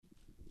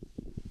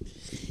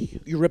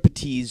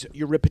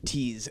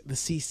Euripides, the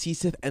sea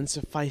ceaseth and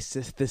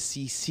sufficeth, the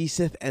sea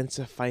ceaseth and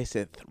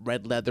sufficeth,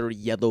 red leather,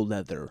 yellow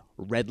leather,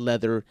 red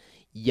leather,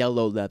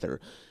 yellow leather.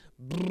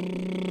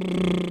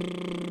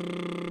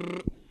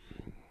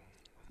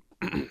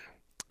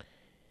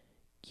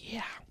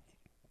 Yeah.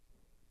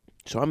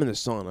 So I'm in the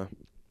sauna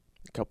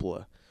a couple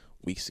of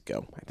weeks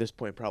ago. At this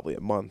point, probably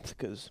a month,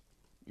 because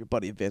your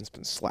buddy Vince's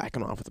been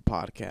slacking off with the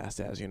podcast,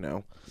 as you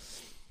know.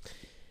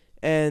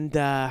 And,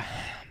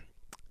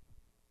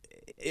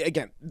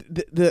 again,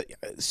 the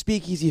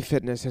Speakeasy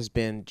Fitness has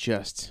been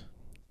just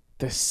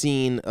the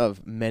scene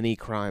of many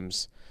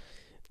crimes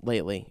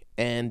lately.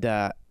 And,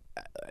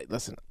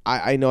 listen,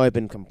 I know I've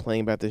been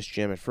complaining about this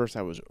gym. At first,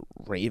 I was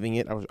raving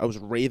it. I was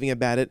raving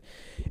about it,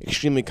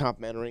 extremely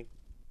complimentary.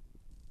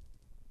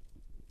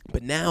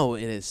 But now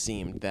it has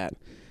seemed that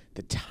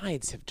the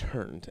tides have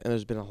turned, and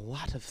there's been a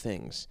lot of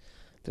things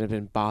that have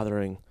been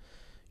bothering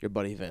your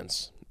buddy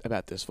Vince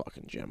about this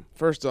fucking gym.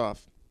 First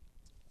off,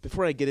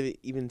 before I get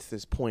even to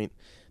this point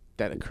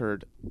that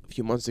occurred a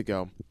few months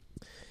ago,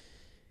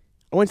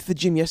 I went to the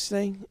gym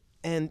yesterday,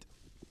 and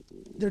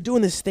they're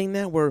doing this thing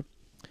now where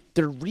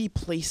they're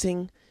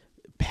replacing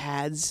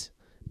pads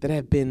that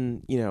have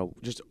been,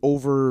 just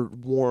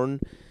overworn.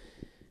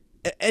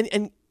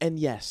 And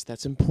yes,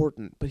 that's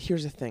important, but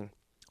here's the thing.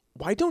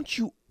 Why don't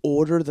you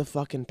order the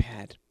fucking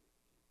pad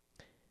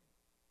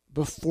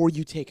before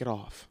you take it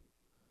off?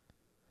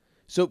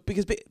 So,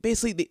 because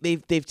basically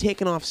they've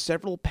taken off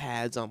several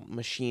pads on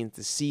machines,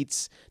 the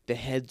seats, the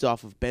heads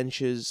off of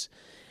benches,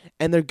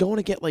 and they're going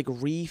to get like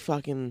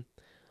repadded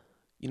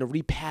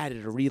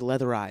or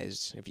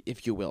re-leatherized,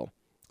 if you will.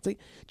 It's like,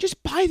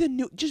 just buy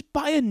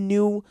a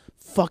new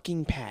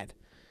fucking pad.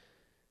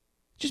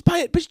 Just buy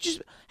it, but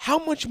just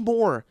how much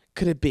more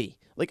could it be?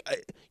 Like,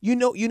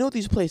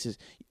 these places.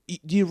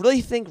 Do you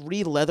really think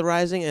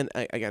re-leatherizing, and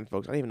again,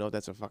 folks, I don't even know if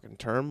that's a fucking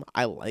term.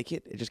 I like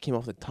it. It just came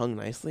off the tongue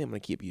nicely. I'm going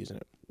to keep using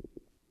it.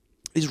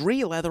 Is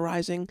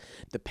re-leatherizing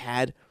the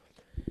pad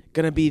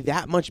going to be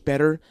that much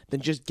better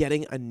than just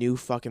getting a new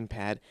fucking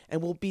pad,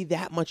 and will be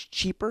that much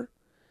cheaper?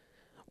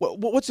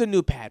 What's a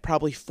new pad?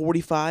 Probably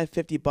 $45,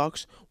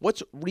 $50.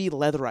 What's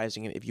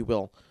re-leatherizing it, if you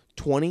will?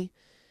 $20?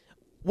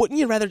 Wouldn't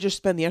you rather just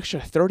spend the extra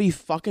 $30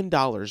 fucking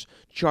dollars,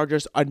 charge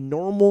us a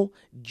normal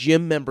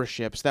gym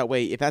membership, so that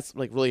way, if that's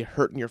like really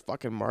hurting your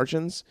fucking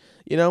margins,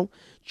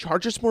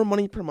 charge us more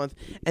money per month,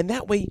 and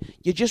that way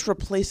you just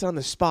replace it on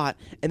the spot,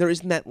 and there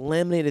isn't that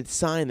laminated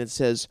sign that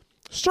says,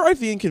 "Sorry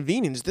for the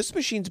inconvenience. This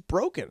machine's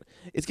broken.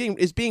 It's being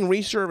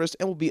reserviced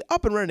and will be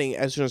up and running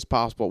as soon as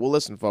possible." Well,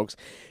 listen, folks.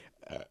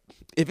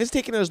 If it's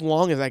taking as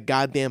long as that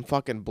goddamn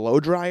fucking blow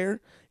dryer,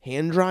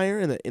 hand dryer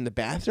in the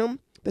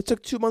bathroom that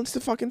took 2 months to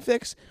fucking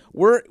fix,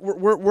 we're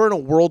in a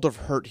world of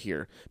hurt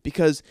here,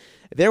 because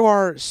there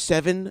are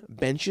 7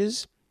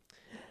 benches,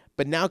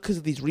 but now because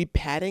of these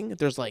repadding,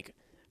 there's like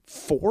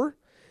 4.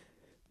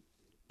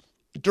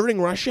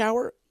 During rush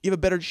hour, you have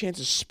a better chance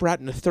of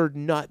sprouting a third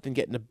nut than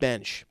getting a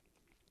bench.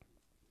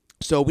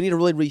 So we need to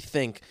really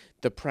rethink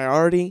the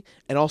priority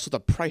and also the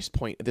price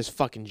point of this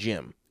fucking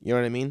gym. You know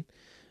what I mean?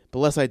 But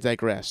lest I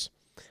digress,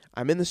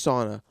 I'm in the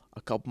sauna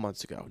a couple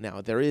months ago. Now,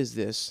 there is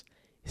this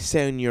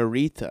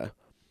senorita,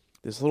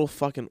 this little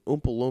fucking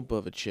Oompa Loompa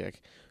of a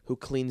chick who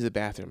cleans the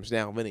bathrooms.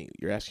 Now, Vinny,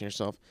 you're asking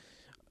yourself,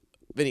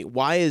 Vinny,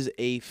 why is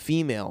a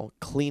female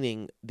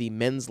cleaning the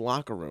men's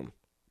locker room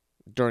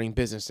during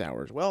business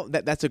hours? Well,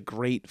 that's a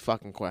great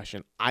fucking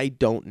question. I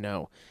don't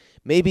know.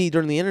 Maybe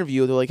during the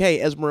interview, they're like,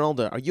 "Hey,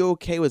 Esmeralda, are you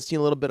okay with seeing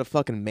a little bit of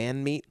fucking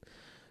man meat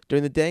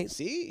during the day?"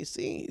 See.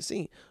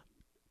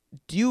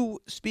 Do you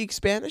speak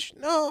Spanish?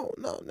 No.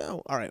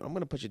 All right, I'm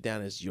going to put you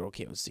down as you're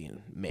okay with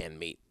seeing man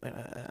meat.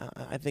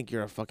 I think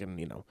you're a fucking,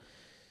 a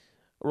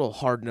real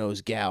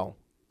hard-nosed gal.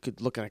 Could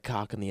look at a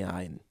cock in the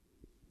eye and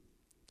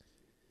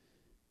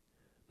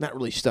not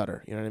really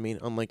stutter, you know what I mean?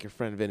 Unlike your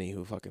friend Vinny,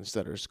 who fucking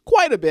stutters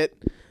quite a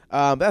bit.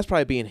 That's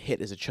probably being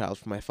hit as a child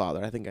from my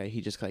father. I think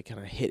he just kind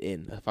of hit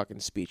in a fucking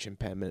speech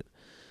impediment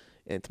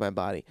into my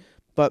body.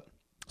 But,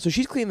 so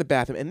she's cleaning the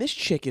bathroom, and this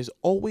chick is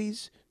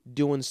always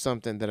doing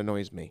something that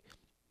annoys me.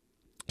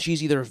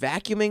 She's either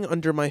vacuuming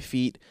under my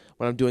feet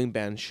when I'm doing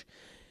bench,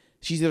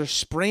 she's either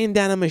spraying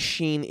down a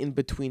machine in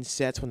between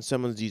sets when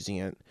someone's using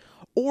it,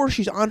 or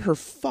she's on her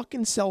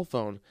fucking cell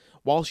phone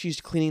while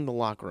she's cleaning the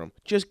locker room.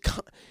 Just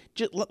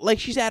like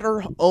she's at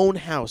her own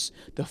house.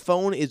 The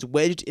phone is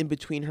wedged in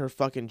between her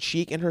fucking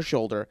cheek and her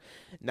shoulder,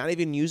 not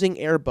even using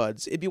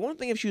earbuds. It'd be one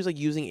thing if she was like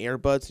using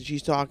earbuds and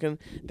she's talking.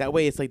 That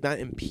way it's like not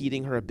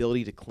impeding her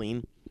ability to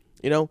clean.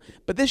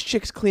 But this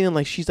chick's cleaning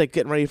like she's like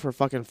getting ready for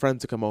fucking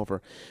friends to come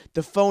over.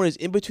 The phone is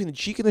in between the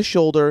cheek and the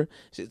shoulder.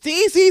 See,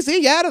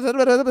 yeah.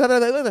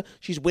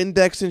 She's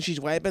Windexing,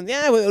 she's wiping.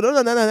 Yeah,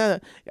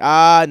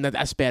 no,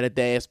 that's bad a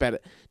day. That's bad.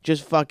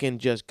 Just fucking,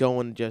 just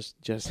going, just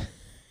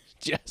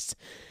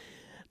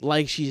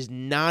like she's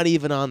not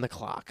even on the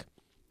clock.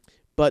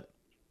 But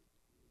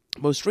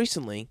most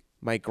recently,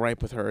 my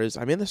gripe with her is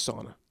I'm in the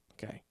sauna.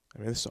 Okay,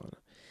 I'm in the sauna.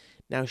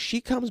 Now she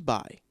comes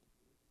by.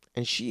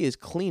 And she is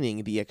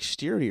cleaning the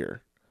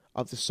exterior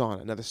of the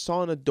sauna. Now, the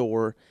sauna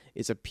door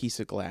is a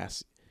piece of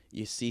glass.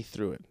 You see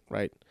through it,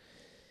 right?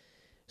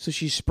 So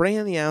she's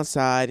spraying the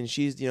outside, and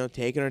she's,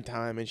 taking her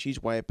time, and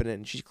she's wiping it,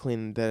 and she's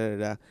cleaning,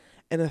 da-da-da.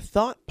 And a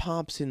thought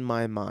pops in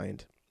my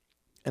mind,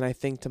 and I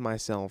think to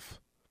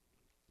myself,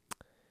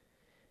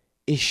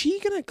 is she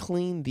going to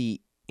clean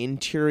the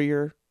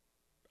interior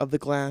of the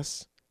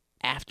glass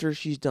after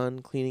she's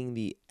done cleaning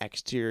the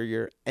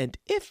exterior? And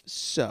if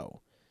so,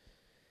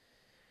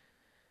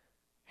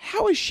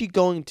 how is she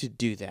going to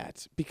do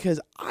that? Because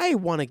I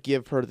want to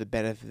give her the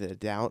benefit of the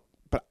doubt,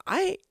 but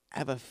I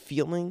have a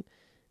feeling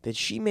that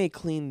she may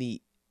clean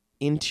the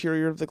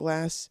interior of the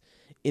glass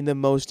in the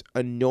most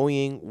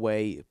annoying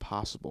way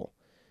possible.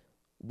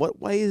 What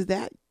way is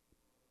that?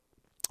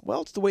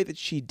 Well, it's the way that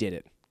she did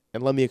it.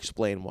 And let me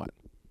explain what.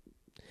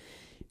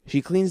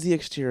 She cleans the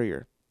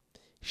exterior.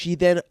 She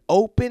then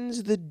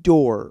opens the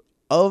door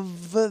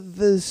of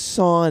the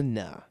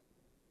sauna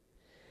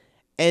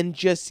and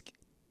just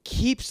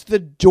keeps the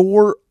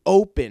door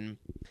open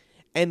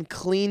and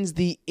cleans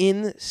the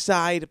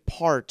inside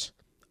part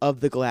of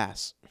the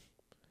glass.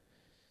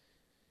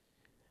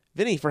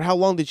 Vinny, for how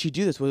long did she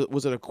do this?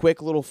 Was it a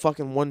quick little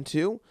fucking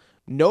 1-2?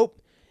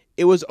 Nope.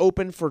 It was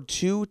open for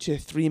 2 to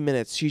 3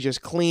 minutes. She's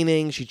just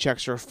cleaning. She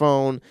checks her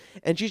phone.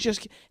 And she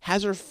just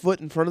has her foot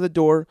in front of the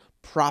door,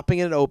 propping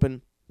it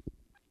open.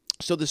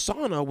 So the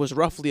sauna was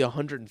roughly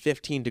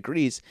 115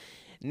 degrees.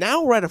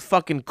 Now we're at a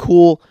fucking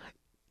cool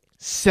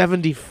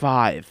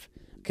 75.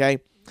 Okay?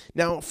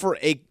 Now, for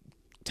a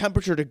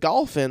temperature to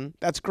golf in,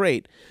 that's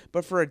great.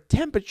 But for a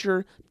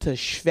temperature to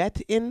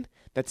sweat in,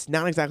 that's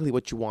not exactly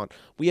what you want.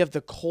 We have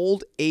the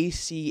cold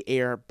AC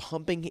air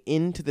pumping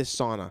into the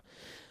sauna.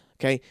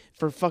 Okay?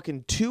 For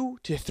fucking 2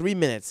 to 3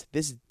 minutes,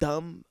 this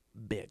dumb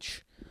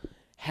bitch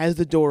has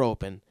the door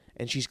open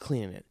and she's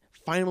cleaning it.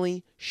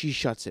 Finally, she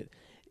shuts it.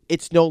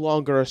 It's no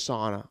longer a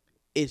sauna.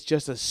 It's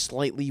just a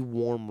slightly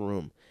warm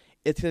room.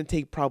 It's going to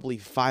take probably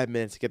 5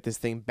 minutes to get this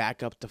thing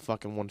back up to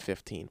fucking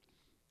 115.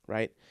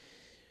 Right?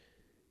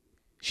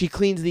 She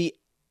cleans the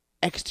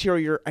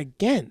exterior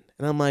again.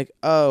 And I'm like,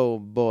 oh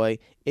boy,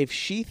 if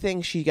she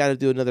thinks she got to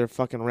do another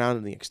fucking round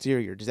in the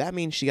exterior, does that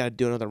mean she got to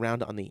do another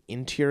round on the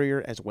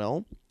interior as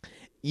well?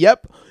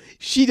 Yep,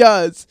 she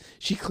does.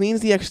 She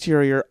cleans the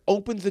exterior,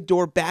 opens the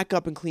door back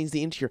up and cleans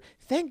the interior.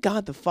 Thank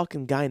God the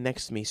fucking guy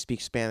next to me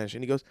speaks Spanish.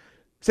 And he goes,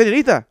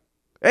 Senorita,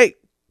 hey,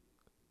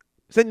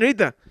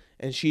 Senorita.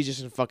 And she's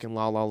just in fucking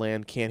la la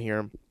land, can't hear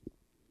him.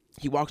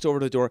 He walks over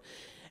to the door.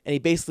 And he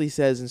basically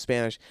says in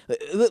Spanish,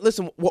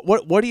 listen,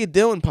 what are you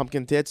doing,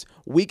 pumpkin tits?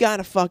 We got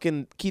to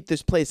fucking keep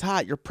this place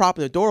hot. You're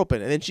propping the door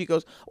open. And then she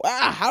goes,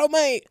 wow, how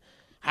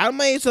am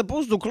I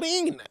supposed to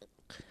clean?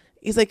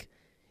 He's like,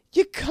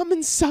 you come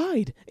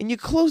inside and you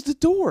close the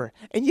door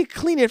and you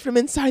clean it from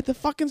inside the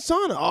fucking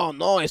sauna. Oh,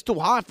 no, it's too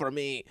hot for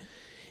me.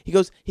 He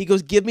goes,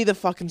 give me the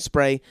fucking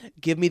spray.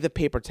 Give me the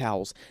paper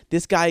towels.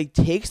 This guy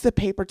takes the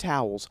paper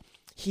towels.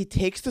 He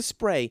takes the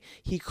spray,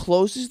 he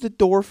closes the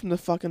door from the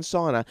fucking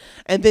sauna,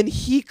 and then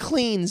he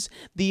cleans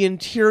the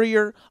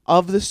interior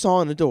of the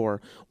sauna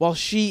door while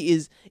she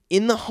is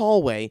in the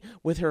hallway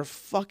with her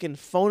fucking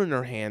phone in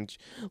her hand,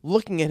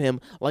 looking at him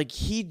like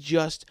he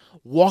just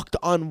walked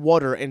on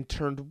water and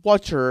turned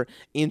water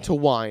into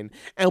wine.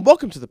 And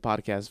welcome to the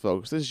podcast,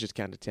 folks. This is Just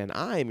Count to 10.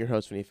 I am your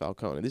host, Vinny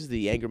Falcone. This is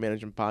the anger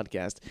management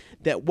podcast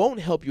that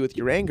won't help you with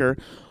your anger.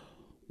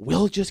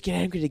 We'll just get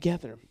angry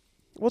together.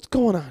 What's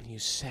going on, you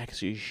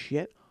sexy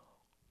shit?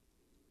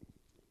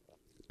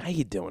 How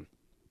you doing?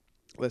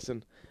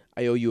 Listen,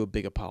 I owe you a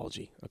big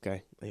apology,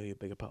 okay? I owe you a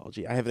big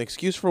apology. I have an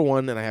excuse for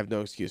one, and I have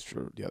no excuse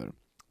for the other.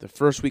 The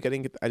first week I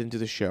didn't do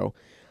the show.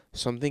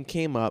 Something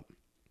came up.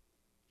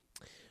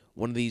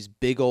 One of these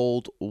big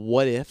old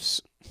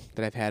what-ifs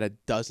that I've had a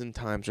dozen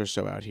times or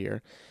so out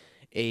here.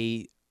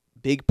 A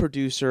big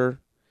producer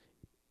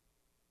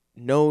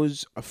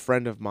knows a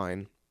friend of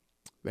mine,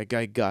 that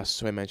guy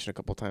Gus, who I mentioned a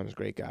couple times,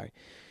 great guy.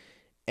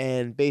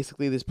 And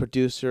basically this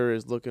producer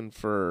is looking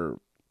for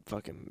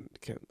fucking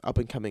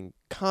up-and-coming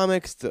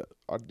comics to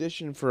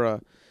audition for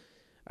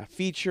a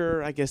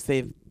feature. I guess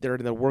they're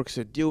in the works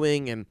of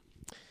doing, and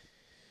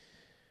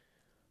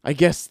I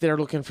guess they're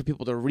looking for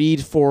people to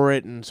read for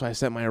it, and so I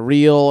sent my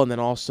reel, and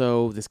then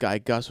also this guy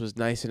Gus was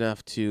nice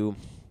enough to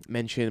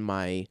mention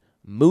my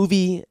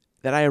movie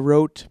that I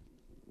wrote,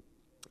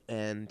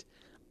 and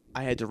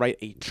I had to write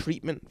a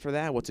treatment for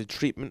that. What's a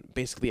treatment?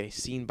 Basically a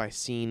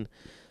scene-by-scene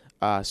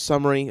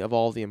summary of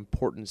all the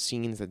important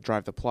scenes that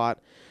drive the plot.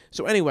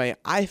 So anyway,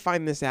 I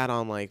find this out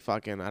on like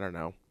fucking, I don't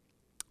know,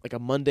 like a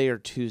Monday or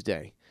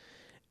Tuesday.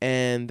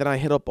 And then I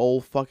hit up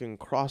old fucking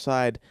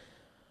cross-eyed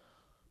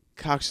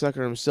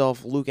cocksucker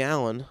himself, Luke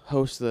Allen,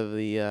 host of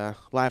the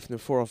Live from the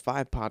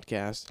 405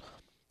 podcast.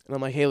 And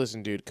I'm like, hey,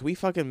 listen, dude, can we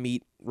fucking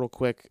meet real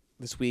quick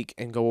this week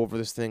and go over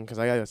this thing? Because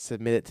I got to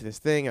submit it to this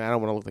thing, and I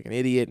don't want to look like an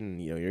idiot,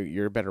 and you know,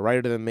 you're a better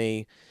writer than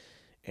me.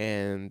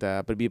 And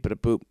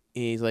boop.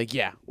 He's like,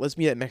 yeah, let's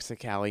meet at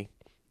Mexicali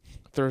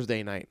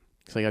Thursday night.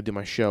 So I got to do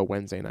my show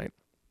Wednesday night,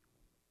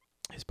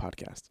 his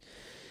podcast.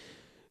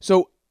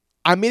 So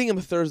I'm meeting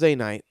him Thursday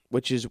night,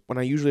 which is when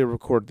I usually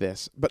record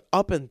this. But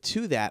up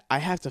until that, I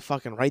have to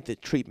fucking write the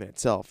treatment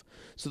itself.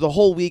 So the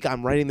whole week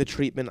I'm writing the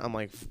treatment. I'm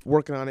like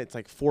working on it. It's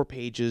like 4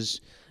 pages.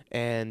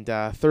 And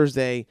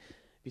Thursday,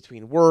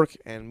 between work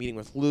and meeting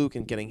with Luke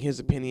and getting his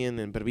opinion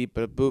and bada-beep,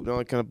 bada-boop and all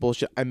that kind of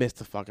bullshit, I missed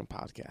the fucking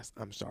podcast.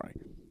 I'm sorry.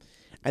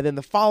 And then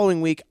the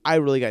following week, I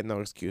really got no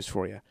excuse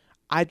for you.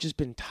 I've just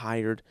been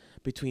tired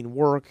between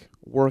work,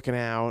 working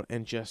out,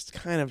 and just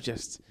kind of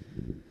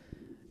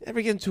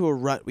ever get into a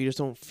rut where you just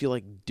don't feel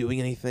like doing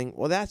anything?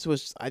 Well, that's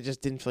what I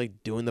just didn't feel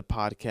like doing the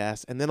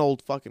podcast. And then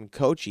old fucking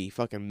Coachy,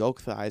 fucking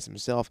milk thighs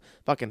himself,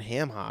 fucking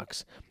ham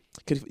hocks.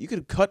 You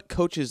could cut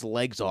Coach's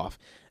legs off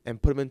and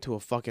put him into a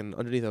fucking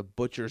underneath a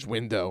butcher's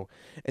window,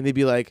 and they'd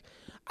be like,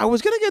 "I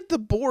was gonna get the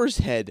boar's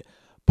head,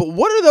 but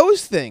what are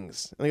those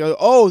things?" And they go,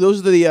 "Oh, those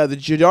are the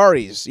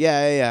Jadaris.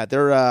 Yeah.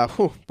 They're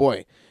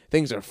boy,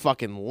 things are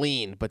fucking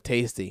lean but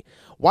tasty.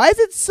 Why is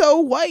it so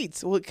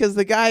white? Well, because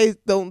the guy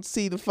don't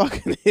see the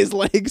fucking his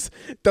legs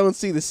don't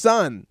see the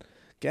sun.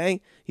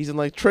 Okay, he's an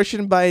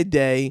electrician by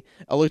day,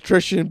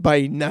 electrician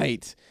by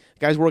night."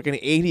 Guy's working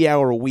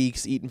 80-hour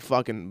weeks, eating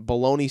fucking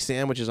bologna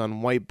sandwiches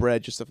on white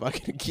bread just to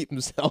fucking keep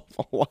himself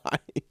alive.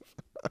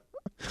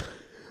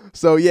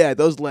 So yeah,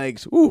 those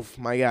legs, oof,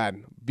 my God,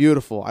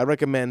 beautiful. I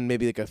recommend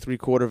maybe like a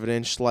 3/4 of an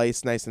inch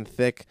slice, nice and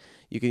thick.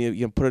 You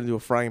can put it into a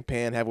frying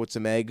pan, have it with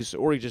some eggs,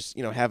 or you just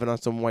have it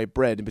on some white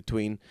bread in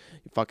between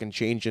fucking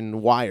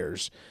changing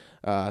wires.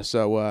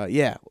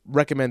 Yeah,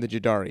 recommend the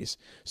Jadaris.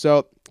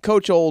 So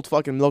Coach Old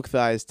fucking Milk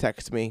Thighs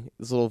texts me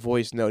this little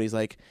voice note. He's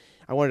like,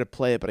 I wanted to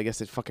play it, but I guess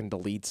it fucking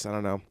deletes. I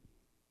don't know.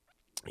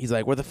 He's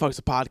like, where the fuck's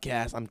the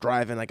podcast? I'm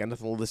driving. I got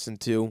nothing to listen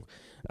to.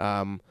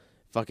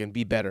 Fucking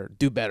be better.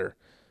 Do better.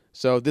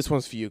 So this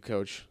one's for you,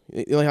 Coach.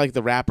 You know how like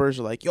the rappers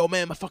are like, yo,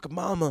 man, my fucking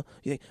mama.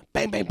 You think,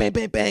 bang, bang, bang,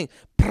 bang, bang.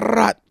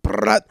 Prat,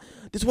 prat.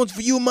 This one's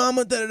for you,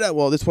 mama. Da, da, da.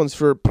 Well, this one's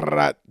for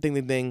prat, ding,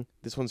 ding, ding.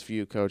 This one's for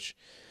you, Coach.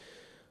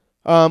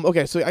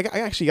 Okay, so I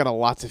actually got a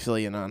lot to fill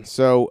you in on.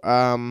 So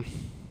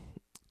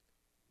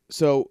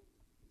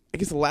I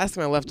guess the last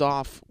time I left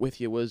off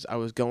with you was I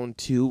was going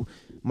to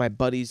my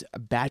buddy's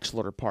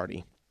bachelor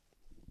party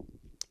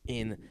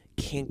in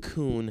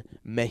Cancun,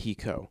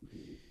 Mexico.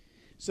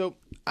 So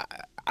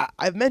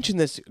I've mentioned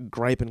this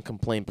gripe and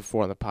complaint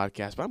before on the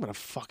podcast, but I'm going to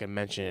fucking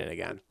mention it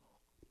again.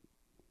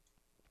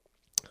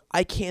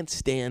 I can't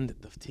stand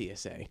the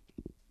TSA.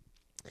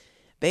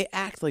 They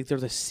act like they're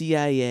the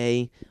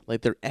CIA,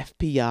 like they're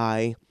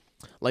FBI,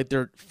 like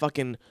they're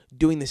fucking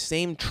doing the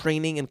same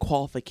training and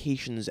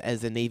qualifications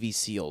as the Navy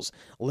SEALs.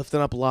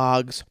 Lifting up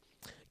logs,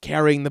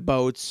 carrying the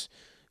boats,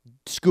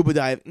 scuba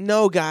dive.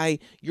 No, guy,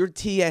 you're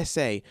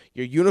TSA.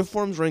 Your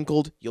uniform's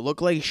wrinkled. You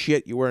look like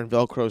shit. You're wearing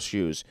Velcro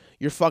shoes.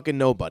 You're fucking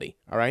nobody,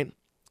 all right?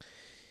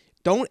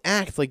 Don't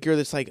act like you're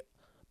this, like,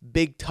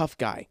 big tough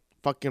guy.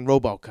 Fucking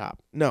RoboCop.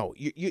 No,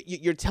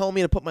 you're telling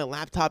me to put my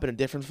laptop in a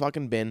different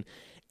fucking bin,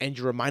 and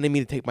you're reminding me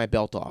to take my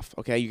belt off,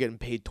 okay? You're getting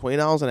paid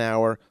 $20 an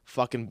hour.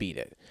 Fucking beat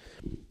it.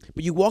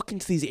 But you walk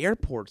into these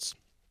airports,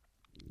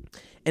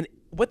 and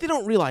what they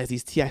don't realize,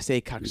 these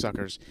TSA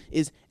cocksuckers,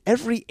 is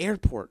every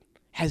airport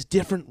has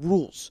different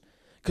rules.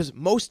 Because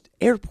most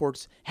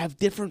airports have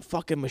different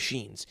fucking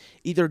machines.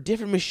 Either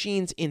different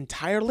machines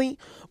entirely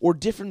or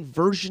different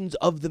versions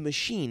of the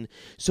machine.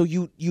 So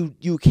you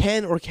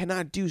can or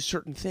cannot do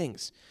certain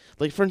things.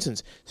 Like, for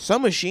instance,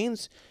 some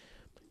machines,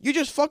 you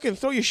just fucking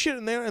throw your shit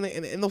in there and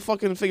they'll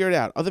fucking figure it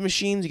out. Other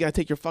machines, you gotta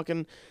take your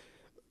fucking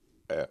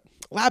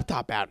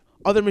laptop out.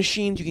 Other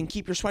machines, you can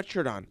keep your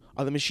sweatshirt on.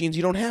 Other machines,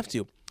 you don't have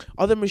to.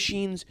 Other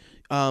machines,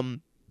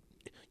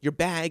 your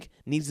bag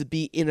needs to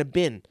be in a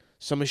bin.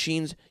 Some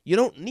machines, you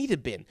don't need a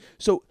bin.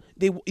 So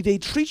they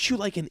treat you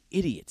like an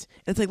idiot.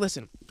 And it's like,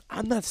 listen,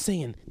 I'm not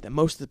saying that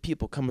most of the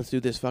people coming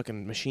through this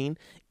fucking machine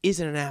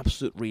isn't an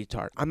absolute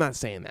retard. I'm not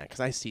saying that because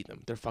I see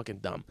them. They're fucking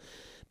dumb.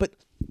 But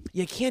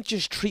you can't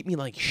just treat me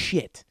like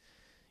shit.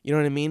 You know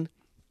what I mean?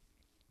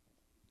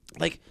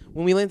 Like,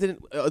 when we landed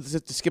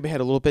to skip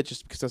ahead a little bit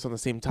just because that's on the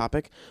same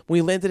topic. When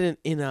we landed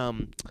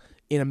in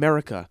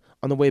America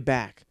on the way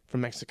back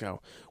from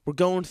Mexico, we're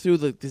going through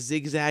the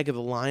zigzag of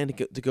the line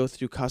to go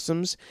through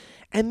customs,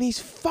 and these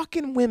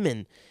fucking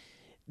women,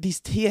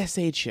 these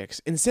TSA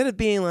chicks, instead of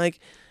being like,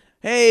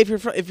 hey, if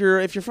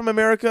you're from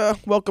America,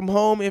 welcome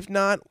home. If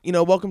not,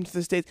 welcome to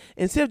the States.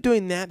 Instead of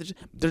doing that,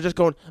 they're just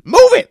going,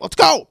 move it, let's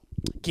go,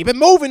 keep it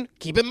moving.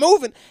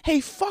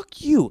 Hey,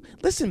 fuck you.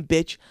 Listen,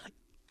 bitch,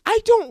 I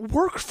don't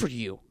work for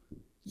you.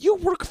 You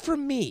work for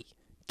me,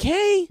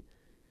 okay?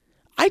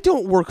 I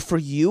don't work for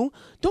you.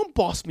 Don't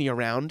boss me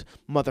around,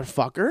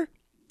 motherfucker.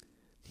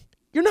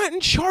 You're not in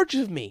charge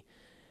of me.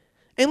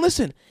 And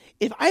listen,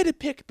 if I had to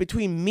pick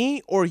between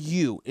me or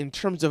you in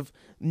terms of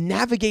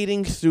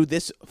navigating through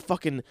this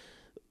fucking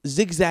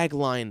zigzag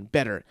line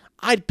better,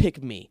 I'd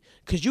pick me.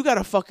 Because you got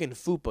a fucking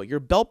fupa. Your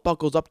belt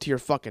buckles up to your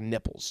fucking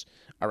nipples.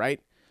 All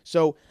right?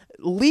 So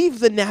leave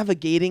the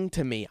navigating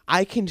to me.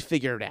 I can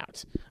figure it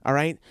out. All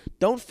right?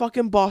 Don't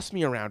fucking boss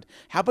me around.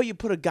 How about you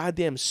put a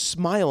goddamn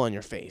smile on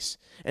your face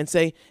and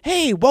say,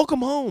 hey,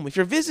 welcome home. If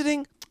you're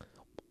visiting,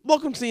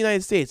 welcome to the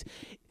United States.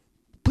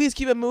 Please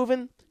keep it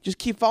moving. Just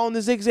keep following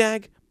the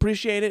zigzag.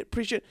 Appreciate it.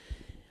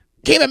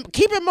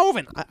 Keep it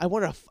moving. I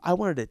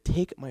wanted to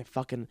take my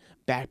fucking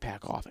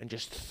backpack off and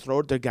just throw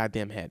it at their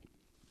goddamn head.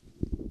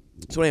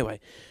 So anyway,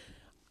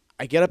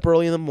 I get up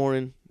early in the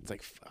morning. It's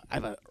like I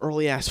have an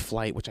early ass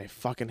flight, which I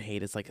fucking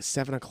hate. It's like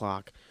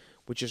 7:00,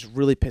 which just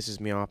really pisses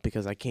me off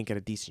because I can't get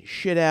a decent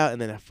shit out,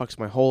 and then it fucks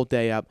my whole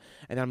day up.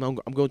 And I'm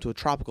going to a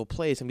tropical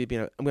place. I'm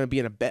gonna be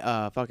in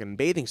a fucking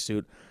bathing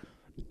suit,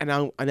 and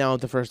now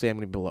the first day I'm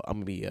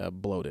gonna be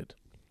bloated.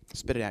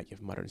 Spit it out, you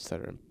mutter and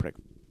stutter and prick.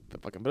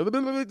 Fucking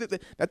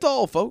that's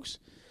all, folks.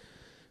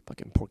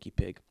 Fucking porky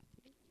pig.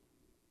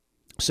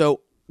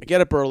 So I get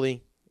up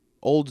early.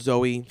 Old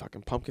Zoe,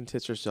 fucking pumpkin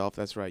tits herself.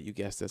 That's right, you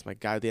guessed this. My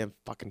goddamn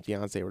fucking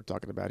fiance we're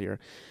talking about here.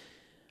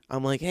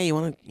 I'm like, hey, you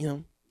wanna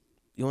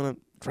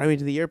drive me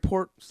to the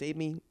airport? Save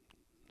me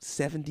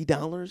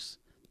 $70?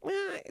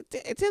 Well,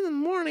 it's in the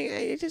morning.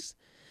 I just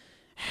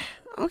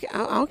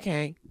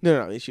okay.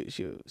 No,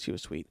 she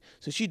was sweet.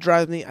 So she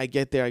drives me. I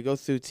get there. I go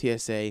through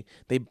TSA.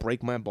 They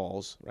break my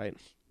balls, right?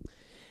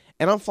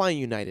 And I'm flying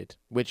United,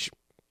 which,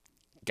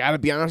 gotta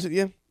be honest with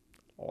you,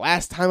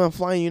 last time I'm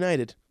flying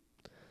United.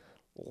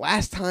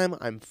 Last time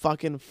I'm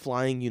fucking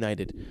flying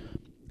United.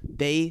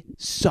 They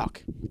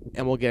suck,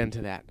 and we'll get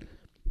into that.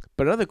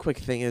 But another quick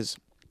thing is,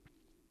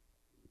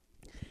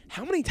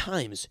 how many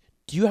times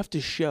do you have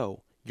to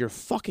show your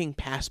fucking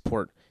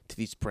passport to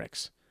these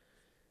pricks?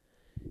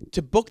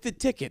 To book the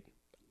ticket,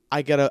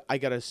 I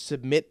gotta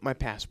submit my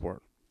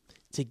passport.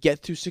 To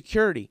get through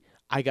security,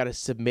 I gotta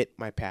submit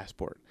my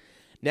passport.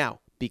 Now,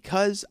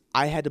 because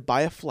I had to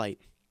buy a flight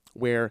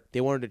where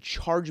they wanted to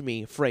charge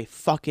me for a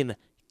fucking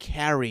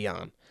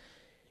carry-on.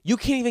 You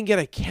can't even get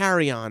a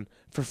carry-on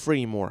for free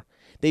anymore.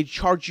 They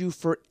charge you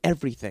for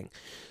everything.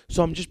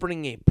 So I'm just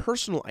bringing a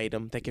personal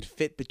item that could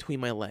fit between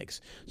my legs.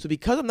 So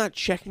because I'm not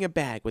checking a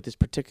bag with this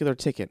particular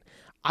ticket,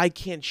 I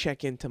can't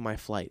check into my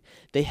flight.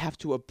 They have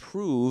to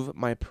approve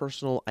my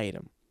personal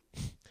item.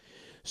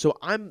 So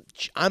I'm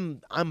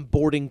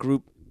boarding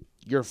group,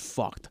 you're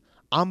fucked.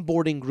 I'm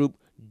boarding group,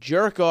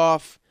 jerk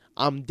off,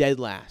 I'm dead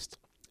last.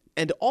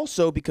 And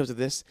also, because of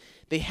this,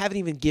 they haven't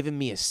even given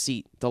me a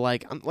seat. They're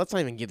like, let's not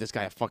even give this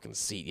guy a fucking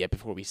seat yet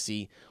before we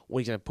see what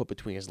he's going to put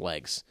between his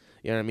legs.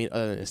 You know what I mean?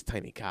 Other than his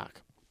tiny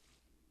cock.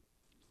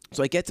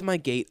 So I get to my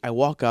gate. I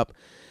walk up.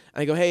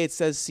 And I go, hey, it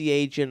says C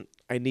agent.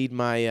 I need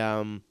my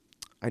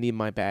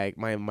bag,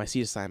 my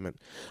seat assignment.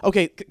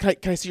 Okay,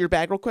 can I see your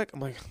bag real quick? I'm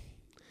like,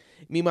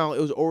 meanwhile,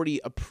 it was already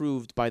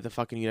approved by the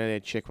fucking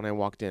United chick when I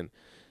walked in.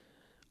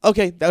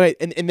 Okay,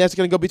 and that's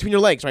going to go between your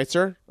legs, right,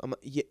 sir? I'm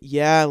like,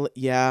 yeah,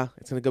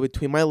 it's going to go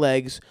between my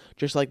legs,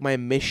 just like my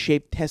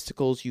misshaped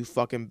testicles, you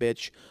fucking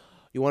bitch.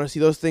 You want to see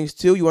those things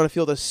too? You want to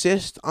feel the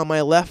cyst on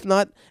my left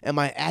nut and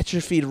my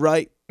atrophied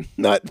right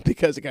nut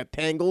because it got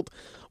tangled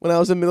when I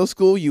was in middle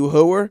school, you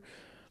whore?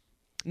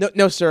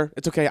 No, sir,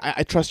 it's okay.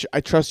 I trust you. I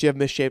trust you have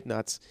misshaped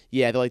nuts.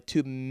 Yeah, they're like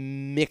two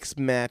mixed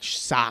match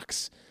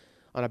socks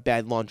on a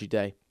bad laundry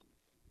day.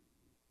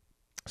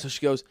 So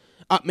she goes,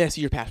 may I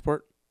see your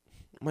passport?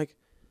 I'm like,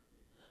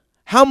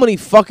 how many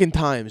fucking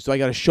times do I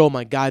got to show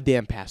my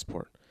goddamn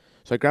passport?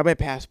 So I grab my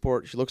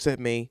passport. She looks at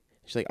me.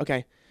 She's like,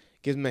 okay.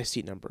 Gives me my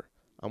seat number.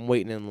 I'm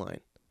waiting in line.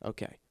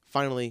 Okay.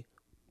 Finally,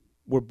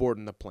 we're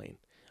boarding the plane.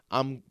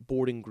 I'm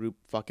boarding group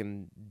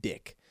fucking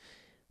dick.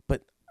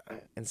 But,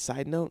 and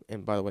side note,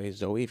 and by the way,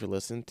 Zoe, if you're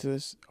listening to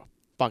this,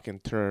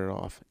 fucking turn it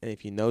off. And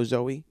if you know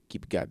Zoe,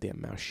 keep your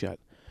goddamn mouth shut.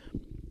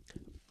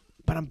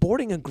 But I'm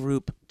boarding a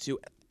group to,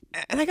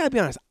 and I gotta be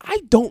honest,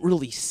 I don't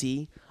really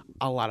see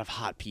a lot of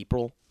hot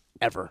people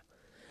ever.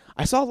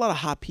 I saw a lot of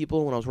hot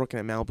people when I was working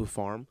at Malibu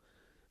Farm,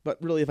 but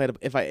really,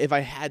 if I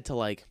had to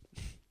like,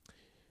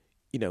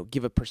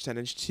 give a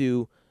percentage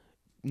to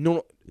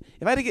normal,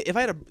 if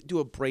I had to do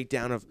a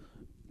breakdown of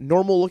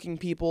normal looking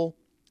people,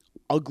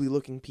 ugly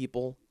looking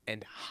people,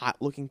 and hot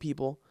looking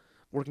people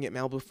working at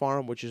Malibu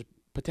Farm, which is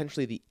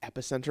potentially the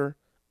epicenter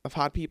of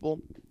hot people,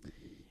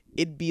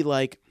 it'd be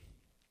like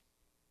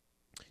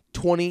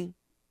 20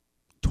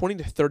 to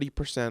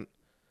 30%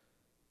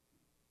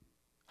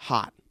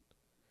 hot.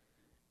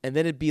 And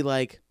then it'd be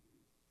like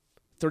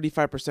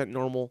 35%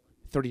 normal,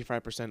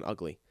 35%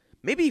 ugly.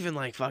 Maybe even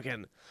like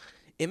fucking,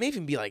 it may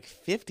even be like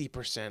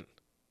 50%.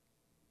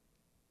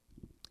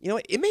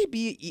 It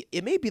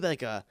may be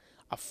like a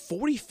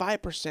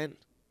 45%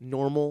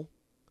 normal.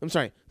 I'm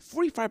sorry,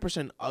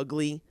 45%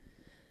 ugly.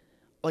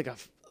 And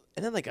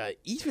then like a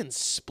even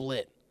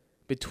split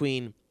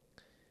between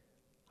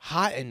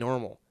hot and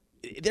normal.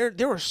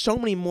 There are so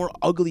many more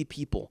ugly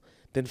people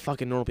than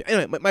fucking normal people.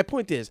 Anyway, my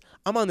point is,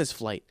 I'm on this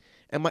flight.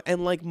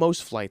 And like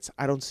most flights,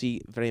 I don't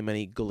see very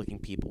many good-looking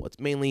people. It's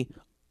mainly,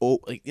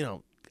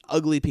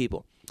 ugly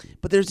people.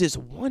 But there's this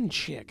one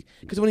chick,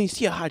 because when you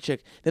see a hot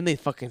chick, then they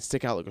fucking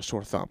stick out like a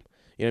sore thumb.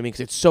 You know what I mean?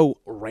 Because it's so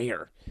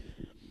rare.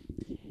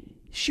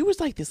 She was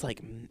like this,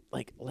 like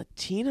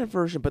Latina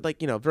version, but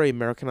very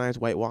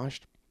Americanized,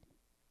 whitewashed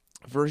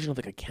version of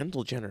like a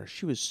Kendall Jenner.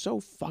 She was so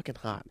fucking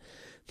hot.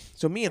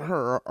 So me and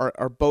her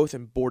are both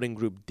in boarding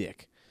group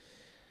dick.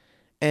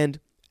 And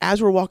as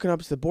we're walking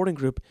up to the boarding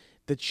group,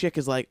 the chick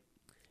is like,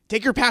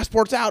 take your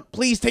passports out.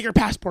 Please take your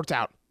passports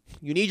out.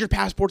 You need your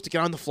passports to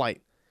get on the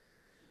flight.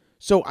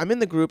 So I'm in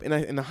the group,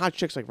 and the hot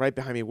chick's like right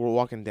behind me. We're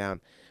walking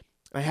down.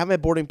 I have my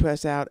boarding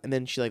pass out, and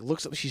then she like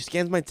looks up, she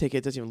scans my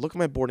ticket, doesn't even look at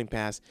my boarding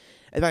pass,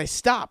 and then I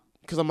stop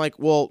because I'm like,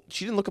 well,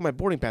 she didn't look at my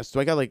boarding pass, so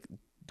I gotta like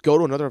go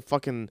to another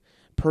fucking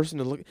person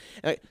to look.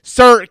 And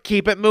Sir,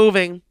 keep it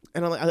moving.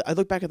 And I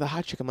look back at the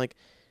hot chick. I'm like,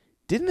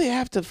 didn't they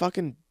have to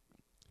fucking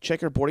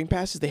check her boarding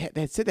passes? They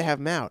had said they have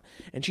them out,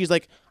 and she's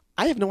like,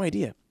 I have no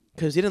idea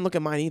because they didn't look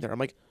at mine either. I'm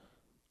like,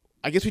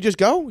 I guess we just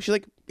go. She's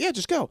like, yeah,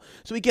 just go.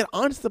 So we get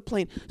onto the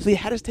plane. So they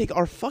had us take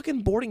our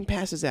fucking boarding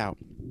passes out.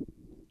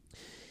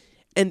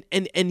 And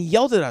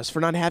yelled at us for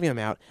not having them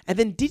out, and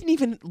then didn't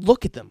even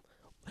look at them.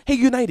 Hey,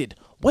 United,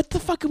 what the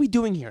fuck are we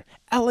doing here?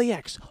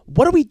 LAX,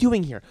 what are we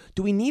doing here?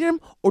 Do we need them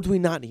or do we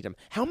not need them?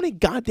 How many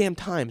goddamn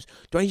times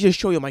do I need to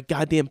show you my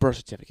goddamn birth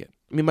certificate?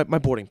 I mean, my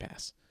boarding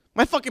pass.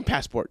 My fucking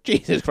passport.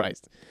 Jesus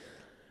Christ.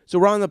 So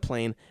we're on the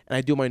plane, and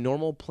I do my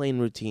normal plane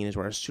routine is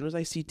where as soon as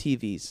I see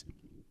TVs,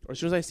 or as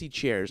soon as I see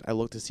chairs, I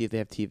look to see if they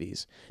have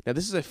TVs. Now,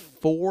 this is a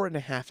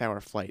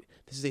 4.5-hour flight.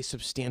 This is a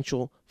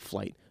substantial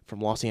flight from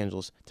Los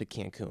Angeles to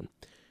Cancun.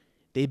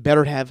 They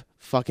better have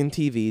fucking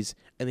TVs,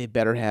 and they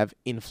better have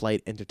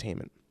in-flight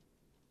entertainment.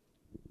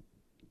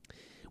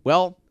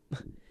 Well,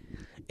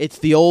 it's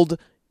the old,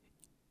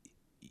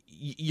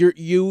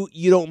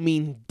 you don't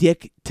mean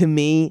dick to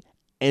me,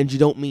 and you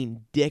don't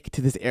mean dick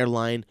to this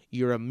airline.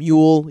 You're a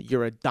mule,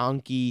 you're a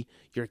donkey,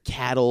 you're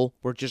cattle.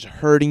 We're just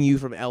herding you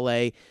from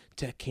LA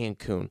to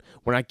Cancun.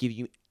 We're not giving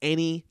you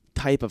any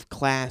type of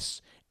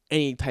class,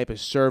 any type of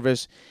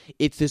service.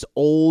 It's this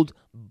old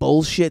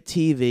bullshit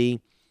TV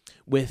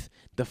with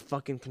the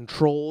fucking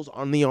controls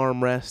on the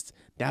armrest.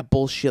 That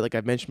bullshit, like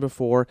I mentioned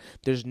before.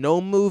 There's no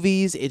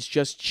movies. It's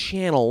just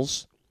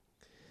channels.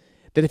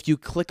 That if you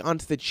click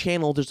onto the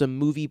channel, there's a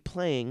movie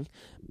playing,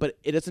 but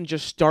it doesn't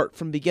just start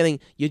from the beginning.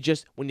 You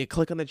just, when you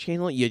click on the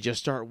channel, you just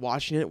start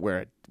watching it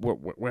where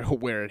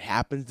it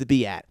happens to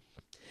be at.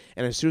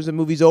 And as soon as the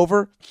movie's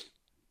over,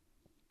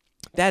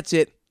 that's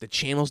it. The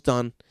channel's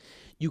done.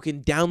 You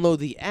can download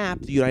the app,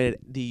 the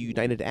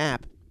United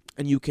app,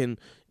 and you can,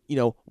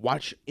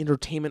 watch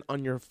entertainment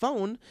on your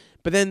phone,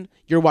 but then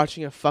you're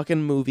watching a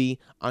fucking movie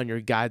on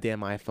your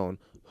goddamn iPhone.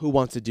 Who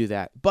wants to do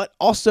that? But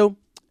also,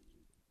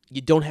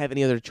 you don't have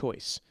any other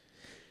choice.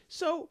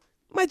 So,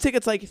 my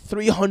ticket's like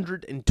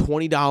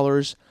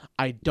 $320.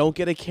 I don't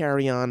get a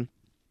carry-on,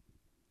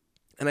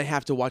 and I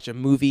have to watch a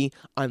movie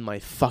on my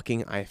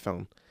fucking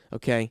iPhone.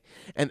 Okay?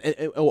 And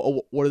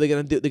what are they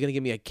going to do? They're going to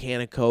give me a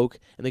can of Coke,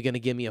 and they're going to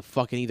give me a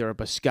fucking either a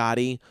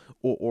biscotti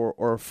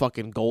or a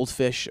fucking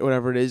goldfish or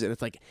whatever it is. And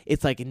it's like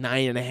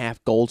 9.5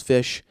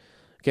 goldfish,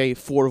 okay,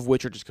 4 of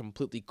which are just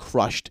completely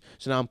crushed.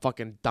 So now I'm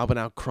fucking dumping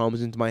out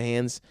crumbs into my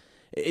hands.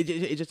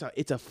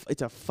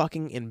 It's a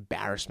fucking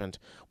embarrassment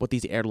what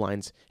these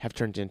airlines have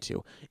turned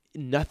into.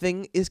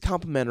 Nothing is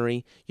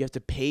complimentary. You have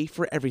to pay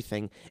for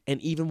everything,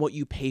 and even what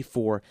you pay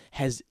for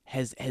has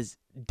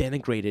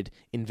denigrated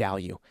in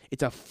value.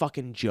 It's a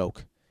fucking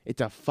joke. It's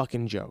a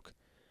fucking joke.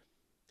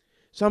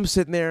 So I'm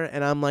sitting there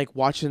and I'm like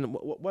watching.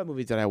 What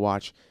movie did I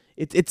watch?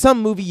 It's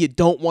some movie you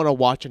don't want to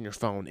watch on your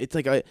phone. It's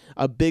like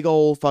a big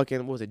old fucking,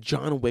 what was it,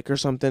 John Wick or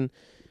something.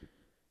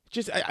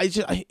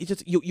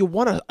 You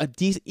want a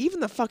decent, even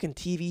the fucking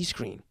TV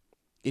screen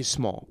is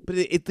small, but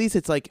at least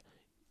it's like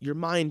your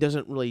mind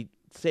doesn't really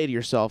say to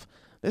yourself,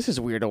 this is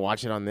weird to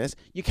watch it on this.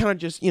 You kind of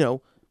just,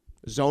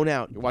 zone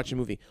out. You're watching a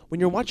movie.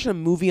 When you're watching a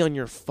movie on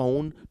your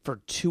phone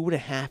for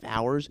 2.5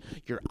 hours,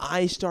 your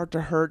eyes start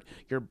to hurt.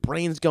 Your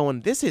brain's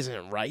going, this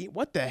isn't right.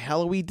 What the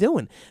hell are we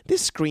doing?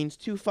 This screen's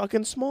too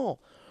fucking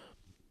small.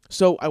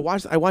 So I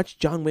watched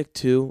John Wick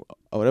 2,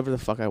 or whatever the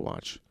fuck I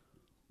watch.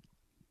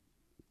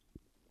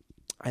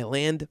 I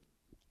land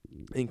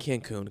in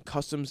Cancun.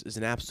 Customs is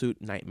an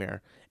absolute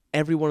nightmare.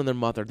 Everyone and their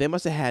mother. They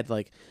must have had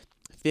like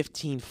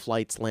 15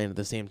 flights land at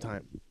the same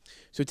time.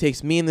 So it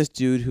takes me and this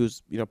dude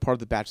who's, part of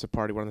the bachelor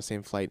party, we're on the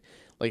same flight,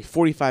 like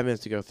 45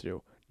 minutes to go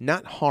through.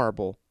 Not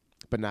horrible,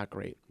 but not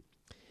great.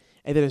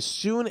 And then as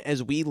soon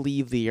as we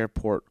leave the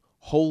airport,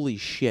 holy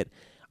shit,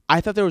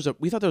 we thought there was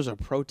a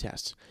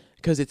protest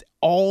because it's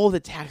all the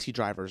taxi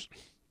drivers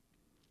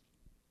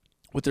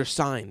with their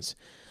signs.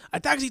 A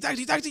taxi,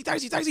 taxi, taxi,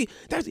 taxi, taxi,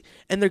 taxi.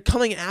 And they're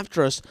coming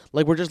after us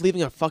like we're just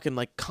leaving a fucking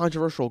like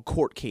controversial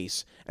court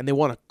case and they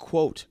want a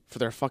quote for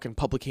their fucking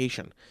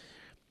publication.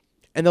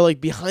 And they're like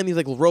behind these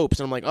like ropes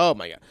and I'm like, oh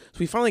my God. So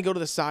we finally go to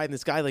the side and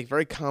this guy like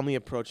very calmly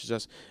approaches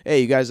us.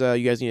 Hey, you guys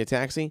need a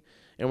taxi?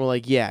 And we're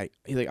like, yeah.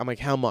 He's like, I'm like,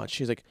 how much?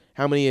 He's like,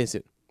 how many is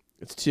it?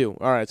 It's 2.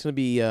 All right, it's going to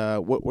be,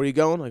 where are you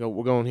going? I go,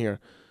 we're going here.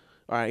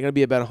 All right, it's going to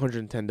be about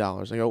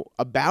 $110. I go,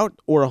 about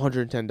or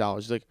 $110?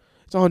 He's like,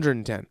 it's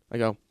 110. I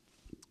go,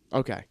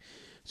 okay.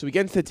 So we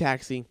get into the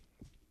taxi,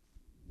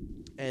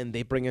 and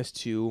they bring us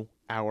to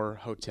our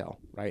hotel,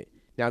 right?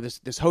 Now,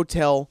 this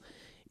hotel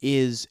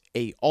is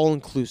a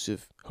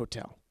all-inclusive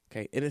hotel,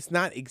 okay? And it's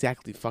not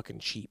exactly fucking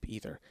cheap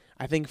either.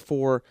 I think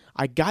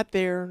I got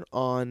there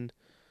on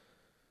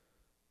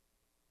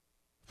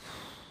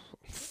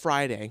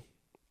Friday,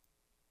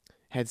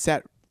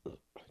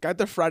 got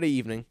there Friday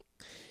evening,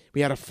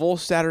 We had a full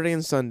Saturday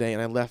and Sunday,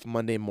 and I left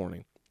Monday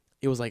morning.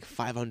 It was like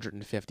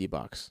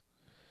 $550,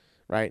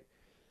 right?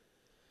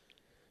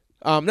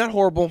 Not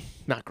horrible,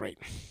 not great.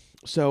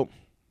 So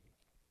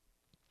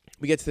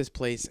we get to this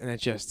place, and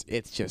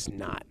it's just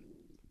not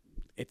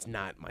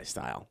my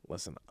style.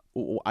 Listen,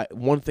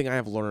 one thing I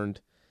have learned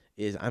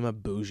is I'm a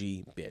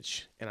bougie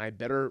bitch, and I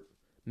better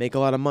make a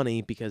lot of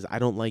money because I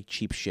don't like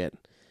cheap shit,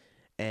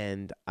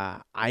 and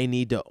I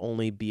need to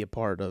only be a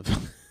part of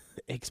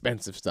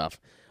expensive stuff,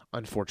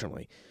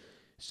 unfortunately.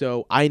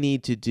 So I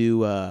need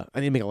to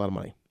make a lot of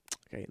money.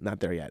 Okay, not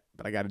there yet,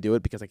 but I got to do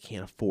it because I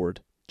can't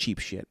afford cheap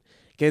shit.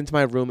 Get into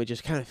my room, it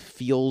just kind of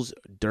feels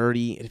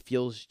dirty. It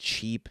feels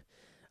cheap.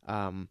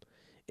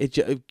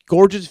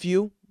 Gorgeous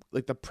view.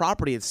 Like, the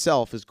property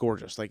itself is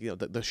gorgeous. Like,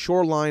 the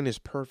shoreline is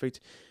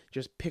perfect.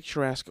 Just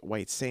picturesque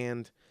white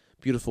sand,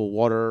 beautiful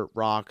water,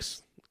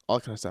 rocks, all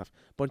that kind of stuff.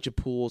 Bunch of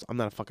pools. I'm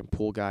not a fucking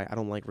pool guy. I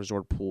don't like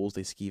resort pools.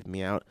 They skeeve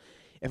me out.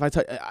 If I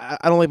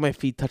don't like my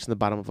feet touching the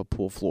bottom of a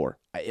pool floor.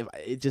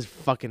 It just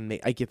fucking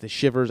I get the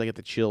shivers. I get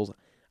the chills.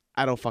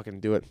 I don't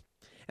fucking do it.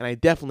 And I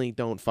definitely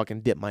don't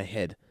fucking dip my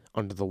head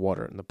under the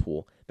water in the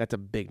pool. That's a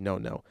big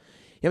no-no.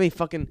 I mean,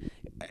 fucking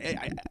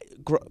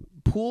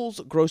pools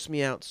gross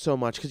me out so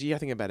much because you got to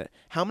think about it.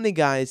 How many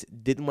guys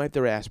didn't wipe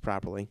their ass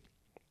properly,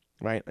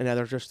 right? And now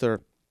their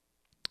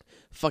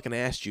fucking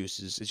ass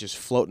juices is just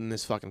floating in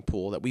this fucking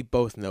pool that we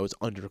both know is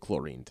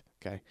under-chlorined,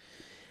 okay?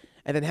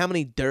 And then how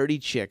many dirty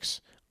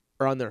chicks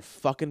are on their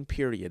fucking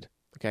period,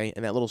 okay?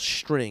 And that little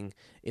string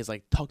is,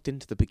 like, tucked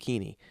into the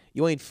bikini.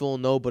 You ain't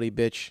fooling nobody,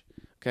 bitch,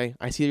 okay?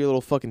 I see your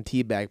little fucking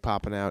tea bag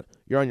popping out.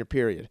 You're on your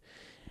period.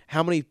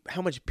 How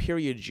much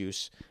period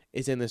juice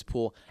is in this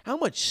pool? How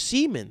much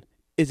semen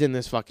is in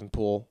this fucking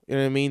pool? You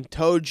know what I mean?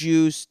 Toe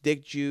juice,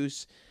 dick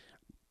juice.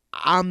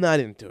 I'm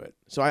not into it.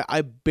 So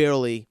I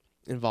barely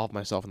involve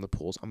myself in the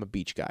pools. I'm a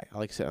beach guy. I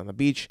like sitting on the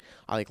beach.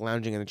 I like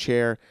lounging in a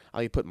chair. I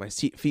like putting my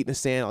feet in the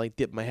sand. I like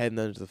dip my head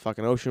into the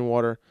fucking ocean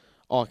water.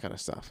 All that kind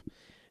of stuff.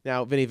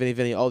 Now, Vinny,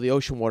 the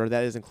ocean water,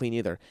 that isn't clean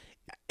either.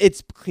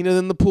 It's cleaner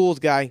than the pools,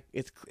 guy.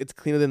 It's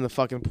cleaner than the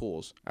fucking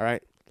pools, all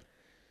right?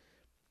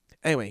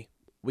 Anyway,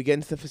 we get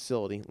into the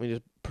facility. Let me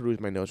just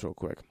peruse my notes real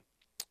quick.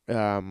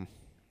 Okay.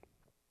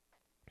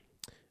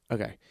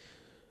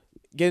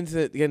 Get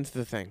into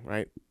the thing,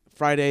 right?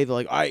 Friday, they're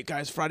like, all right,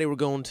 guys, Friday we're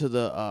going to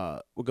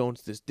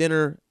this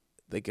dinner.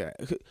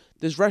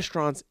 There's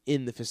restaurants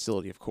in the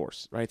facility, of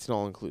course, right? It's an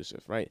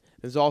all-inclusive, right?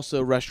 There's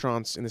also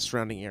restaurants in the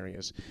surrounding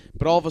areas.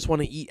 But all of us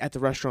want to eat at the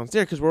restaurants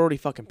there because we're already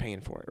fucking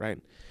paying for it, right?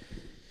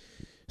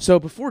 So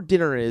before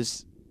dinner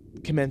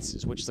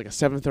commences, which is like a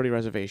 7:30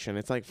 reservation,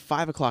 it's like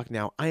 5 o'clock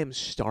now. I am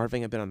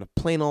starving. I've been on the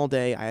plane all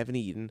day. I haven't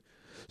eaten.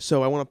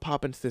 So I want to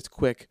pop into this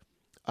quick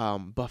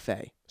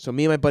buffet. So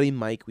me and my buddy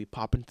Mike, we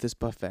pop into this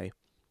buffet.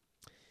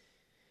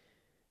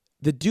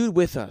 The dude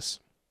with us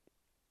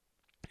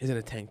is in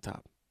a tank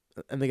top.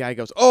 And the guy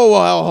goes, "Oh,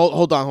 well,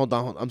 hold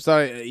on. I'm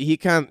sorry. He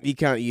can't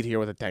eat here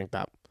with a tank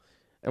top."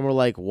 And we're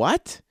like,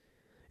 "What?"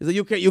 He's like,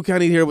 "You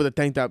can't eat here with a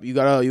tank top. You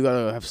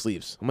gotta have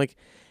sleeves." I'm like,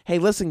 "Hey,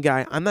 listen,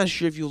 guy. I'm not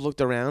sure if you looked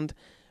around,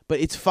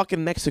 but it's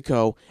fucking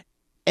Mexico.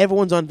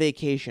 Everyone's on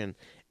vacation,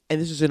 and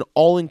this is an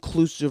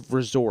all-inclusive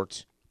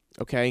resort.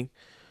 Okay?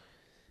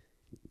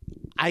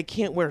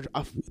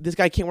 This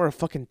guy can't wear a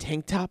fucking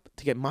tank top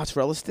to get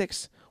mozzarella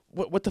sticks.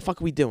 What the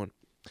fuck are we doing?"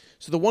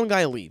 So the one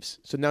guy leaves.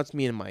 So now it's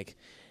me and Mike.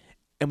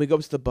 And we go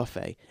up to the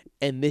buffet,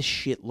 and this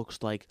shit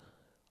looks like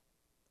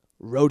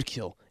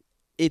roadkill.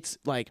 It's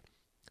like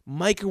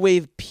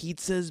microwave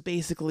pizzas,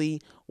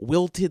 basically,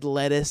 wilted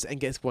lettuce. And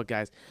guess what,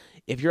 guys?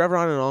 If you're ever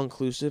on an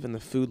all-inclusive and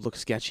the food looks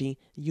sketchy,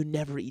 you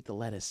never eat the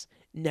lettuce.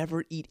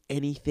 Never eat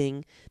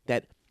anything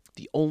that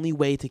the only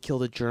way to kill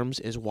the germs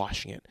is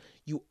washing it.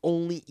 You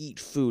only eat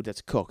food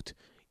that's cooked.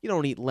 You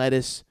don't eat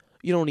lettuce.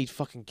 You don't eat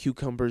fucking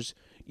cucumbers.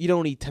 You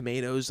don't eat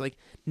tomatoes. Like,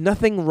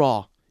 nothing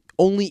raw.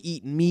 Only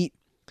eat meat.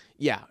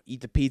 Yeah, eat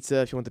the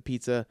pizza if you want the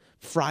pizza.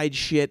 Fried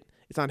shit.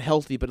 It's not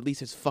healthy, but at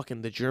least it's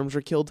fucking, the germs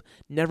are killed.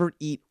 Never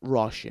eat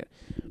raw shit.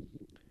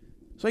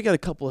 So I got a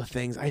couple of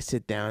things. I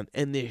sit down,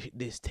 and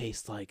this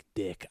tastes like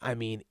dick. I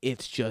mean,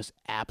 it's just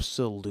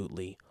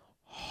absolutely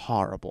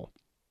horrible.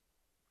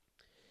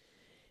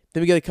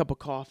 Then we get a cup of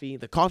coffee.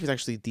 The coffee's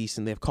actually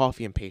decent. They have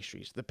coffee and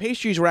pastries. The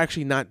pastries were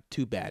actually not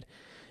too bad.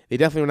 They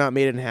definitely were not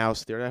made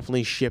in-house. They're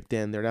definitely shipped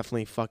in. They're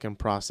definitely fucking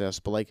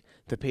processed. But, like,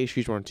 the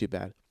pastries weren't too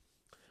bad.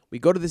 We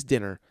go to this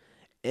dinner.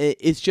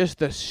 It's just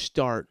the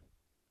start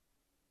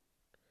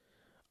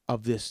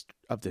of this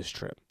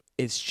trip.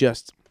 It's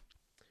just,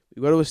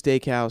 we go to a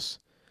steakhouse.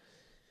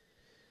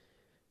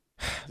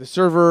 The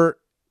server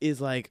is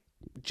like,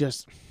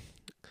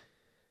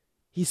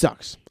 he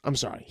sucks. I'm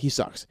sorry. He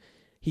sucks.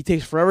 He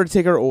takes forever to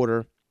take our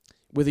order.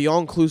 With the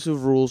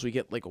all-inclusive rules, we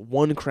get like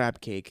one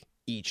crab cake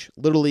each.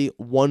 Literally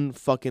one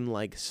fucking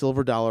like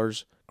silver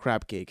dollars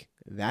crab cake.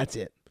 That's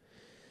it.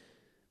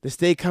 The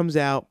steak comes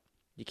out.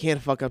 You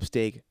can't fuck up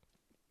steak.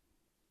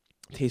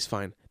 Tastes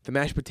fine. The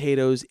mashed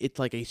potatoes, it's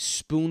like a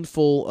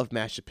spoonful of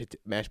mashed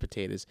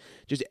potatoes.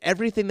 Just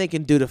everything they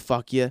can do to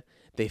fuck you,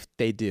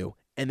 they do.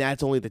 And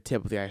that's only the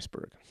tip of the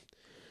iceberg.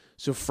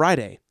 So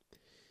Friday,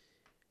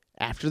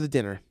 after the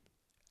dinner,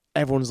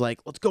 everyone's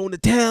like, let's go into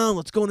town.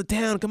 Let's go into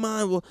town. Come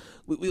on.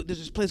 There's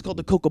this place called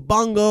the Coco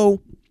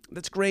Bongo.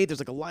 That's great. There's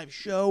like a live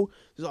show.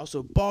 There's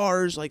also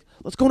bars. Like,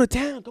 let's go into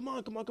town. Come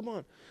on, come on, come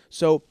on.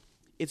 So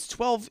it's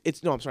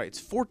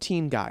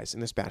 14 guys in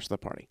this bachelor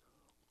party.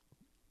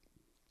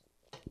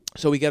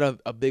 So we get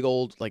a big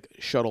old like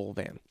shuttle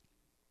van.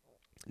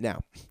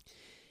 Now,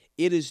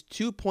 it is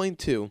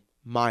 2.2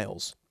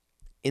 miles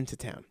into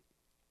town.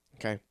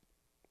 Okay?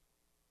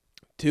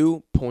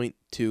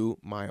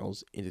 2.2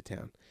 miles into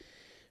town.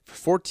 For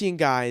 14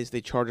 guys,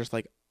 they charge us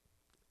like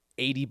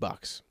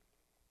 $80.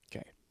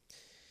 Okay.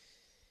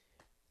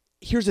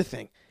 Here's the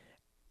thing.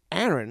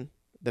 Aaron,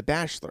 the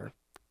bachelor,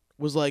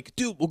 was like,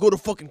 dude, we'll go to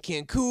fucking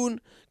Cancun,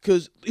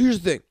 because here's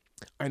the thing.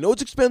 I know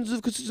it's expensive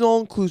because it's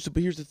all-inclusive,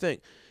 but here's the thing.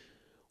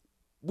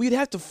 We'd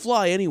have to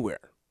fly anywhere,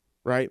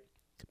 right?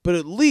 But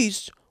at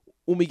least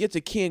when we get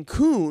to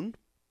Cancun,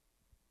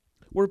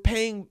 we're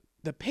paying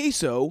the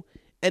peso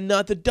and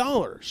not the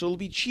dollar, so it'll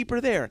be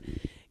cheaper there.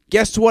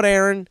 Guess what,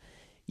 Aaron?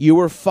 You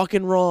were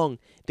fucking wrong.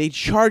 They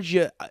charge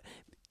you.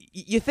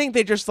 You think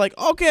they're just like,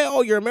 okay,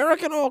 oh, you're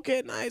American?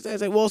 Okay, nice. I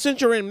say, well,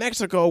 since you're in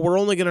Mexico, we're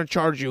only going to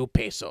charge you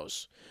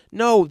pesos.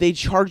 No, they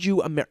charge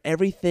you,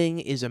 everything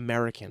is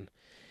American.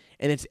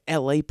 And it's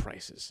LA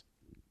prices.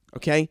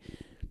 Okay?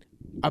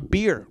 A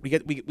beer,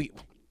 we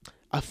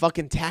a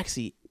fucking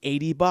taxi,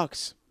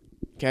 $80.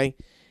 Okay?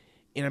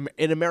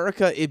 In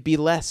America, it'd be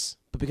less.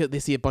 But because they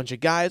see a bunch of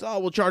guys, oh,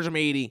 we'll charge them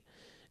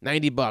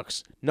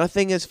 $90.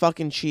 Nothing is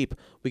fucking cheap.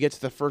 We get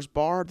to the first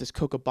bar, this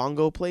Coco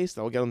Bongo place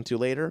that I'll get into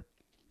later.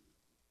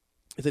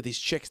 It's like these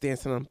chicks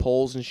dancing on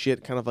poles and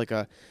shit, kind of like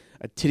a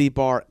titty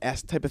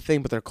bar-esque type of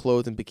thing, but they're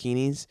clothed in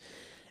bikinis.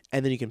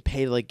 And then you can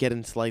pay to like get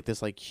into like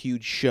this like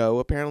huge show,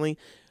 apparently.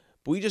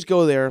 But we just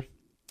go there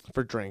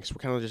for drinks.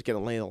 We're kind of just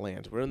getting lay of the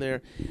land. We're in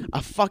there.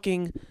 A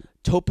fucking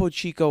Topo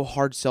Chico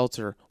hard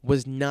seltzer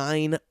was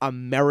 $9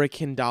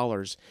 American.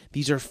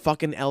 These are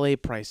fucking LA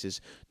prices.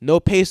 No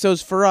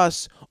pesos for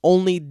us,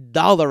 only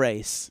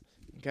dólares.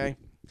 Okay?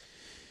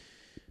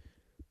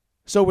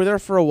 So we're there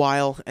for a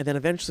while, and then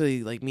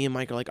eventually, like, me and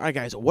Mike are like, all right,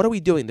 guys, what are we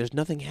doing? There's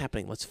nothing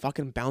happening. Let's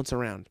fucking bounce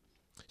around.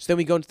 So then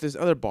we go into this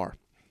other bar,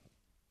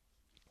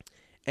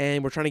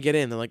 and we're trying to get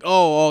in. They're like,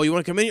 oh, you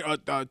want to come in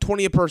here?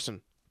 20 a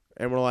person.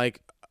 And we're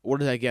like, what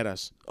does that get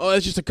us? Oh,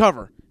 it's just a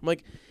cover. I'm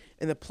like,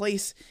 and the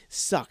place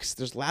sucks.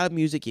 There's loud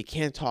music. You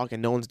can't talk, and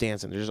no one's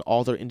dancing. There's just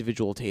all their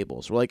individual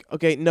tables. We're like,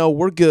 okay, no,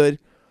 we're good.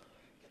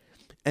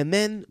 And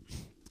then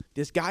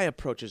this guy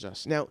approaches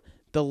us. Now,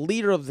 the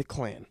leader of the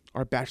clan,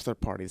 our bachelor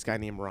party, this guy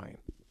named Ryan.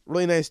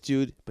 Really nice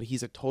dude, but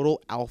he's a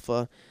total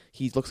alpha.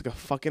 He looks like a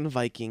fucking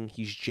Viking.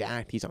 He's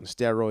jacked. He's on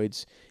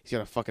steroids. He's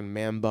got a fucking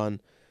man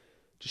bun.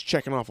 Just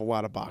checking off a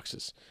lot of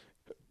boxes.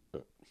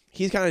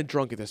 He's kind of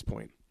drunk at this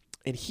point.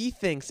 And he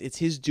thinks it's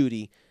his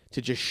duty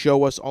to just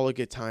show us all a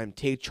good time,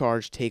 take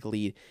charge, take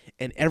lead,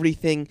 and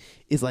everything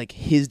is like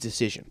his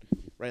decision,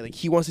 right? Like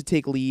he wants to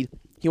take lead.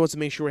 He wants to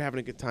make sure we're having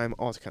a good time,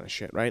 all this kind of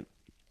shit, right?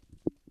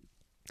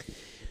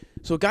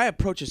 So a guy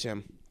approaches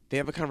him. They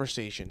have a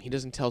conversation. He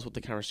doesn't tell us what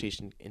the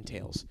conversation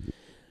entails.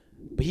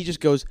 But he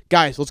just goes,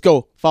 guys, let's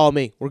go. Follow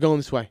me. We're going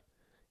this way.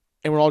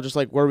 And we're all just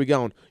like, where are we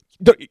going?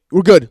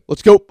 We're good.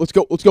 Let's go. Let's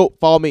go. Let's go.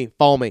 Follow me.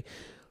 Follow me.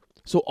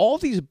 So all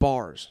these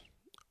bars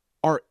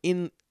are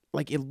in,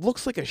 like, it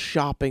looks like a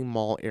shopping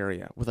mall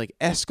area with, like,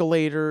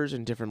 escalators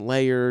and different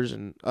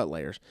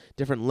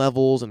different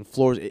levels and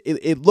floors.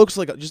 It looks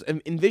like, just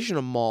envision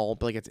a mall,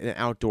 but like it's an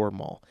outdoor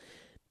mall.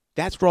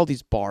 That's where all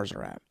these bars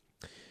are at.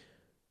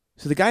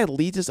 So the guy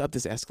leads us up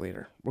this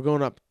escalator. We're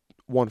going up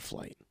 1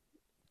 flight,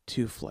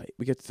 2 flight.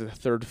 We get to the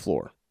 3rd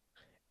floor,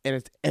 and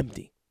it's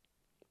empty.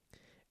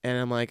 And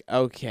I'm like,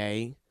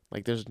 okay,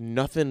 like there's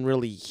nothing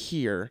really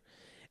here.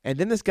 And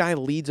then this guy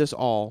leads us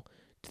all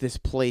to this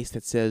place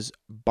that says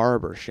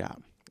barber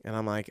shop. And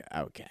I'm like,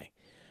 okay,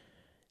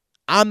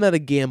 I'm not a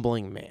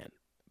gambling man,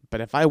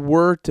 but if I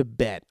were to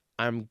bet,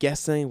 I'm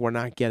guessing we're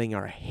not getting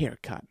our hair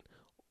cut.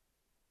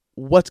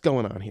 What's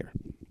going on here?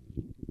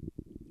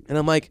 And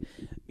I'm like,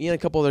 me and a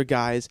couple other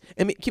guys.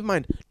 And keep in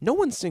mind, no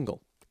one's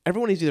single.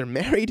 Everyone is either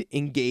married,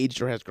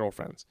 engaged, or has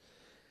girlfriends.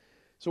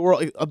 So we're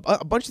all,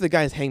 a bunch of the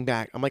guys hang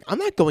back. I'm like, I'm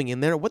not going in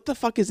there. What the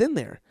fuck is in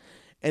there?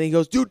 And he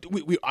goes, dude,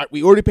 we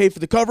already paid for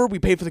the cover. We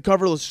paid for the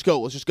cover. Let's just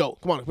go. Let's just go.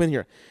 Come on, come in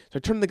here. So I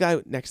turn to the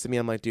guy next to me.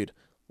 I'm like, dude,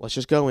 let's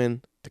just go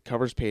in. The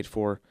cover's paid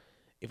for.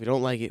 If we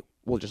don't like it,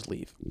 we'll just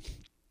leave.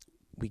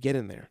 We get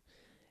in there.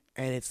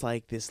 And it's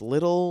like this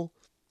little,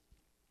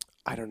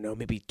 I don't know,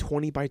 maybe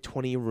 20 by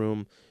 20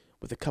 room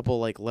with a couple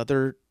like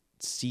leather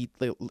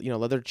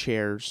leather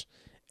chairs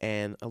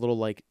and a little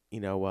like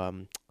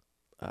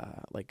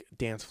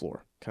dance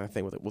floor kind of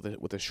thing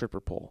with a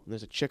stripper pole. And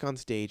there's a chick on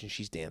stage and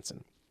she's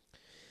dancing.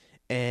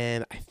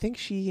 And I think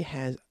she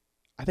has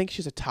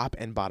a top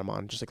and bottom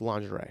on, just like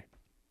lingerie.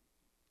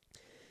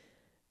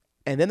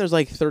 And then there's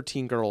like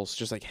 13 girls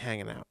just like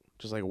hanging out,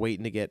 just like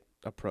waiting to get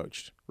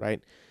approached,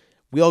 right?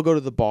 We all go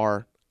to the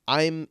bar.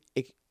 I'm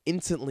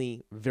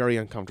instantly very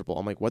uncomfortable.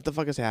 I'm like, what the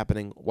fuck is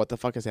happening? What the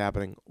fuck is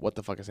happening? What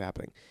the fuck is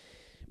happening?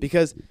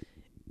 Because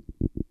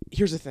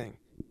here's the thing.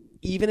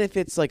 even if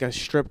it's like a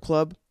strip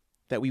club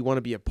that we want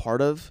to be a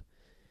part of,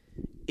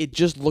 it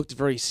just looked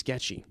very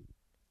sketchy.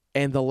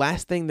 And the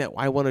last thing that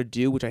I want to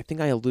do, which I think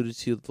I alluded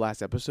to the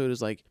last episode,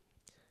 is like,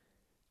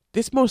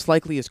 this most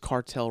likely is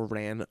cartel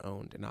ran,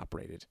 owned, and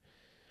operated.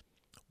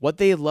 What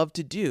they love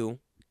to do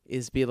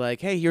is be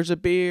like, hey, here's a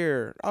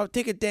beer. Oh,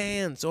 take a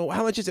dance. Oh,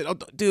 how much is it? Oh,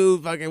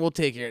 dude, fucking, we'll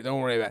take it.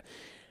 Don't worry about it.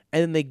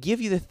 And then they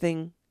give you the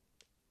thing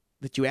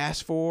that you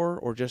asked for,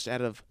 or just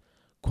out of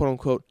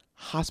quote-unquote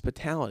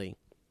hospitality.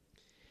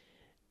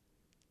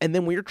 And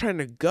then when you're trying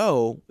to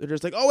go, they're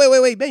just like, oh,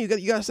 wait, man, you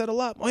got to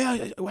settle up. Oh,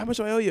 yeah, how much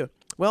do I owe you?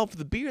 Well, for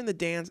the beer and the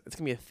dance, it's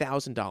going to be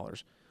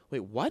 $1,000.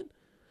 Wait, what?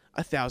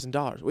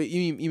 $1,000. Wait,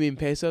 you mean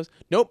pesos?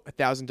 Nope,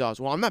 $1,000.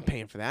 Well, I'm not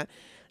paying for that.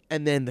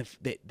 And then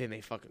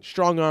they fucking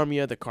strong arm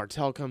you. The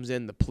cartel comes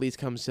in. The police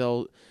comes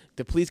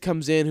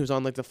in. Who's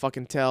on like the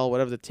fucking tell,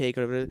 whatever the take,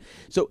 whatever it is.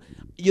 So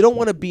you don't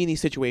want to be in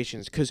these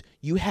situations because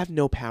you have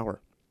no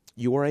power.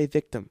 You are a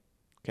victim.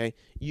 Okay,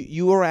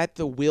 you are at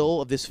the will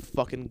of this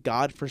fucking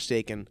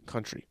godforsaken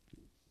country.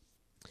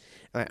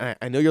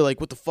 I know you're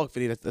like, what the fuck,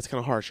 Vinny? That's kind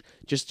of harsh.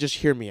 Just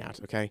hear me out,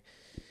 okay?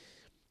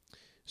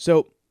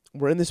 So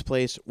we're in this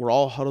place. We're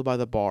all huddled by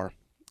the bar,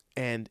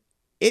 and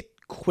it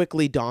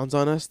quickly dawns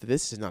on us that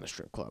this is not a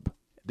strip club.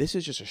 This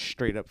is just a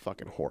straight up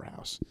fucking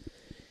whorehouse.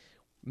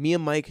 Me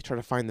and Mike try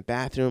to find the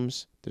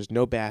bathrooms. There's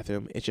no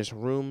bathroom. It's just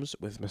rooms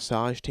with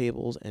massage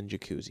tables and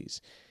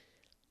jacuzzis.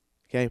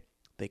 Okay?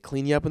 They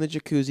clean you up in the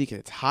jacuzzi because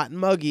it's hot and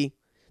muggy.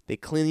 They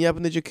clean you up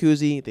in the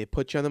jacuzzi. They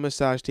put you on the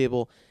massage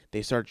table.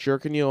 They start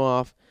jerking you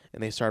off,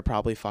 and they start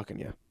probably fucking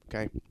you.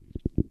 Okay?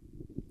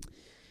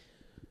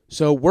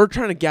 So we're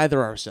trying to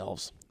gather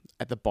ourselves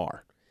at the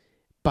bar.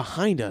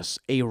 Behind us,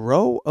 a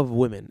row of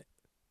women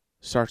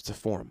starts to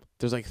form.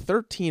 There's like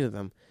 13 of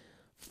them.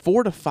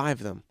 4 to 5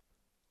 of them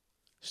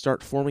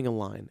start forming a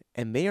line,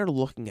 and they are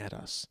looking at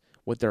us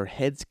with their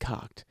heads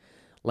cocked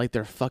like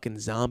they're fucking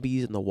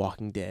zombies in The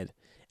Walking Dead,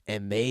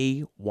 and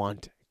they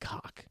want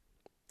cock.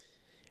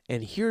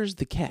 And here's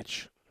the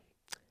catch.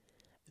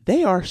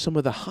 They are some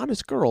of the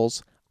hottest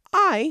girls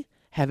I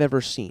have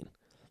ever seen.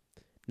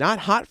 Not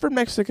hot for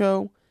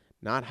Mexico,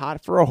 not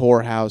hot for a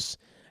whorehouse,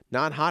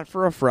 not hot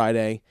for a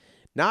Friday,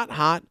 not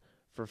hot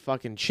for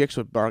fucking chicks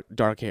with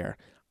dark hair.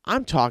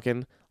 I'm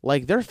talking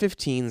like they're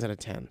 15s out of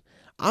 10.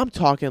 I'm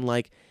talking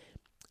like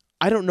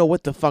I don't know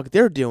what the fuck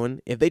they're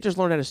doing. If they just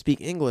learned how to speak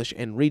English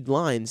and read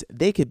lines,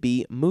 they could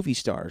be movie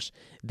stars.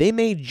 They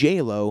made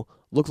J-Lo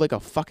look like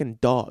a fucking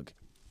dog.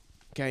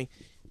 Okay?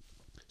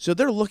 So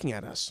they're looking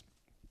at us.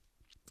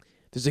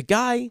 There's a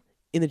guy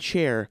in a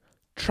chair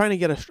trying to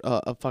get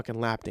a fucking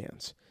lap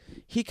dance.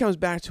 He comes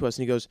back to us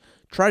and he goes,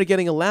 try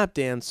getting a lap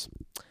dance,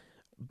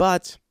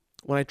 but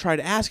when I tried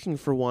asking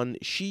for one,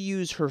 she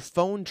used her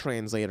phone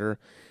translator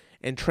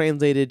and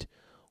translated,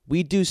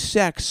 we do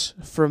sex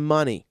for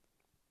money.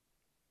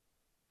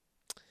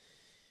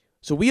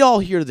 So we all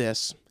hear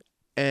this,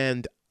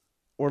 and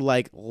we're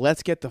like,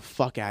 let's get the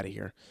fuck out of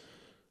here.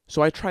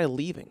 So I try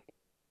leaving.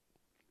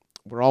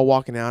 We're all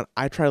walking out.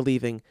 I try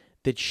leaving.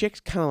 The chicks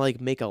kind of like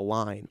make a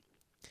line,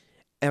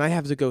 and I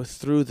have to go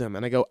through them.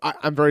 And I go,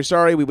 I'm very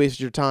sorry we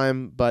wasted your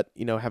time, but,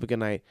 have a good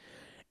night.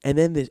 And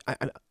then this,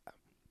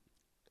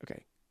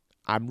 okay,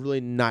 I'm really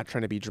not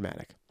trying to be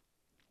dramatic.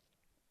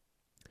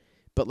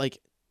 But like,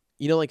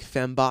 like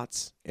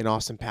fembots in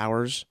Austin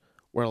Powers,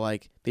 where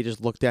like they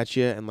just looked at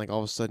you and like all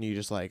of a sudden you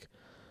just like,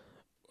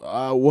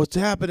 what's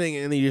happening?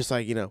 And then you just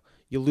like, you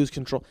lose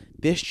control.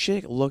 This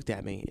chick looked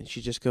at me and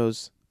she just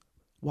goes,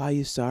 why are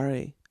you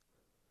sorry?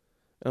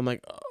 And I'm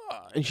like,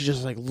 and she's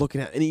just like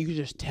looking at, and you could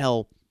just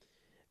tell.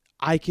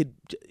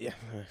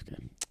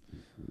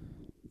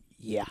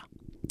 Yeah.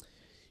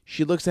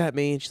 She looks at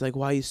me and she's like,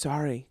 why are you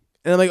sorry?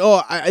 And I'm like,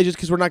 oh, I just,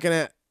 because we're not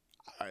going to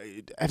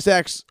have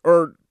sex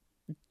or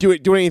do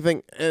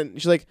anything. And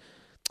she's like,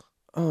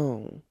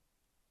 oh,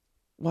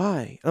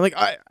 why? And I'm like,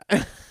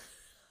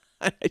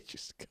 I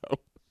just go.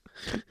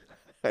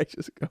 I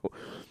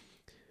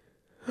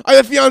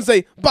have a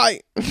fiance.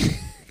 Bye.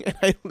 And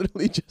I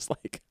literally just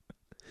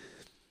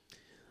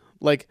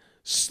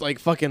like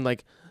fucking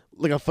like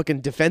a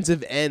fucking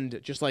defensive end,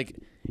 just like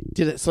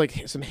did it, so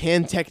like some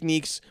hand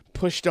techniques,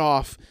 pushed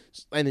off,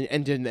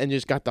 and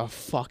just got the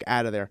fuck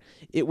out of there.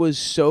 It was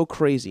so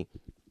crazy.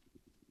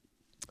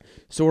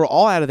 So we're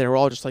all out of there. We're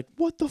all just like,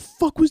 what the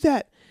fuck was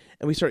that?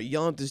 And we start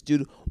yelling at this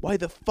dude, why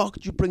the fuck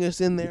did you bring us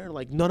in there?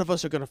 Like, none of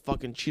us are gonna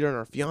fucking cheat on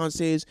our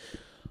fiancés.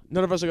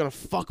 None of us are gonna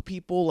fuck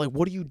people. Like,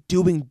 what are you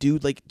doing,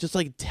 dude? Like, just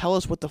like tell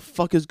us what the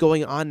fuck is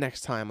going on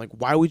next time. Like,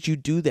 why would you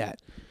do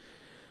that?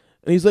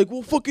 And he's like,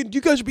 well, fucking, you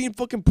guys are being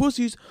fucking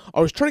pussies. I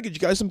was trying to get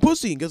you guys some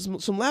pussy and get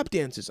some lap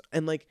dances.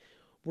 And like,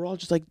 we're all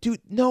just like, dude,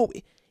 no,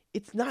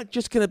 it's not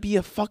just gonna be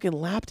a fucking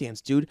lap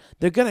dance, dude.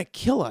 They're gonna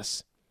kill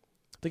us.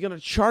 They're gonna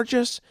charge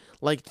us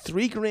like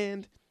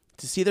 $3,000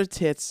 to see their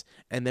tits,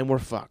 and then we're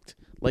fucked.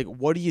 Like,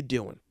 what are you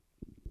doing?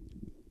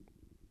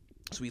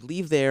 So we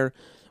leave there.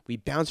 We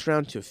bounce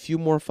around to a few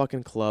more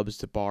fucking clubs,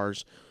 to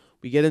bars.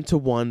 We get into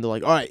one. They're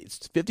like, all right,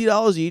 it's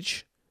 $50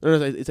 each.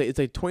 No, it's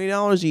like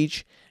 $20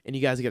 each, and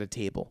you guys get a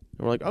table.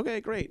 And we're like, okay,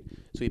 great.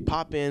 So we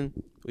pop in,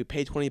 we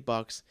pay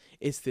 $20.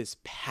 It's this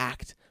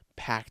packed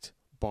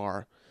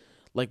bar.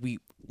 Like, we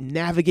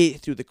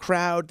navigate through the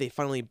crowd. They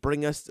finally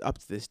bring us up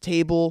to this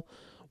table.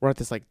 We're at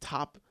this like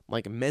top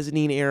like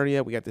mezzanine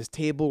area. We got this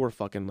table. We're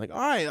fucking like, all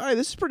right,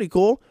 this is pretty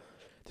cool.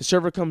 The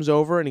server comes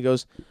over and he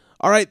goes,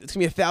 all right, it's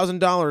gonna be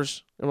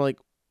 $1,000. And we're like,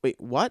 wait,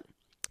 what?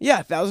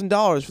 Yeah,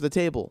 $1,000 for the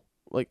table.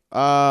 Like,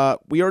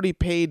 we already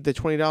paid the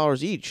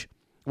 $20 each,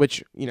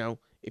 which, you know,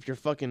 if you're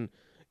fucking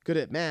good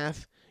at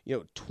math, you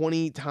know,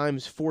 20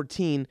 times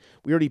 14,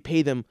 we already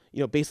paid them,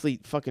 you know,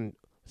 basically fucking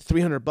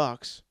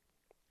 $300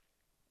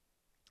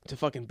 to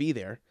fucking be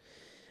there.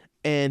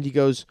 And he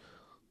goes,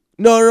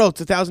 no,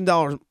 it's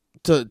 $1,000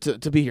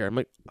 to be here. I'm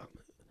like,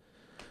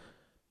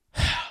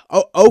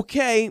 oh,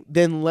 okay,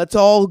 then let's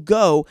all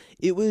go.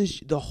 It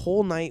was, the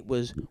whole night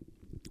was,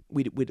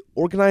 we'd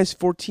organize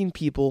 14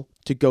 people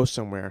to go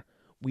somewhere.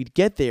 We'd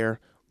get there,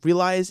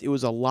 realize it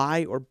was a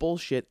lie or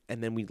bullshit,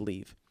 and then we'd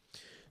leave.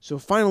 So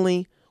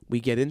finally, we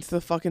get into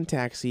the fucking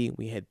taxi.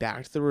 We head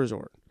back to the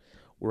resort.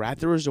 We're at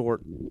the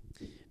resort.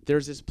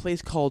 There's this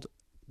place called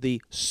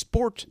the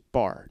Sport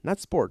Bar. Not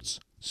sports.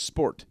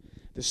 Sport.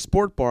 The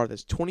Sport Bar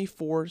that's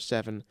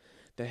 24/7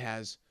 that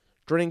has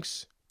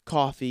drinks,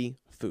 coffee,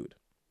 food.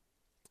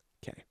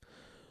 Okay.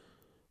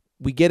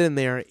 We get in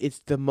there. It's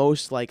the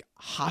most, like,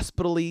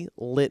 hospitally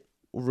lit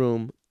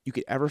room you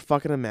could ever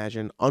fucking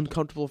imagine.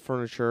 Uncomfortable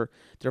furniture.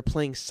 They're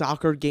playing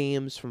soccer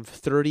games from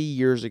 30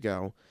 years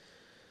ago.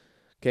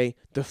 Okay.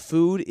 The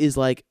food is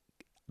like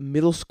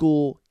middle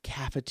school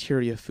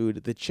cafeteria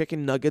food. The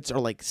chicken nuggets are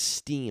like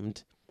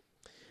steamed.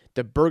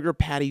 The burger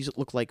patties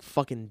look like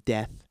fucking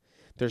death.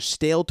 There's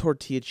stale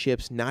tortilla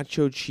chips,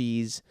 nacho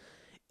cheese.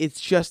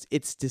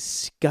 It's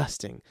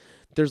disgusting.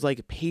 There's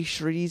like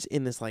pastries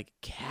in this like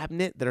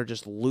cabinet that are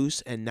just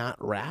loose and not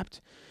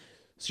wrapped.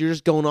 So you're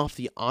just going off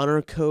the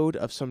honor code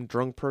of some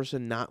drunk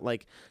person not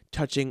like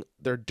touching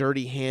their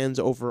dirty hands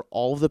over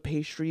all of the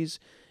pastries.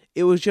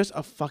 It was just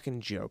a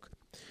fucking joke.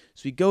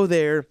 So we go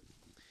there.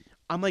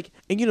 I'm like,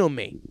 and you know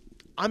me,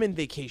 I'm in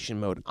vacation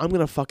mode. I'm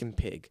going to fucking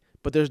pig.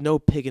 But there's no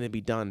pigging to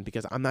be done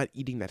because I'm not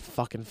eating that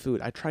fucking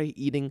food. I tried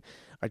eating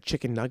a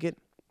chicken nugget,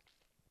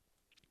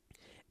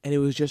 and it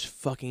was just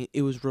fucking,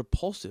 it was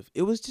repulsive.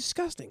 It was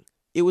disgusting.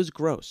 It was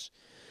gross.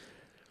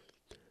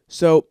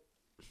 So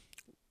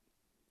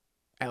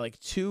at like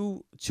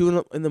 2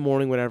 in the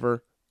morning,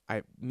 whatever,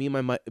 me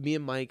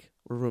and Mike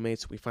were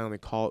roommates. We finally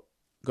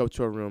go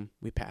to our room.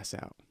 We pass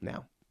out.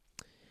 Now,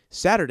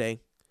 Saturday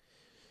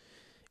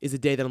is the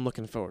day that I'm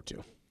looking forward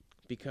to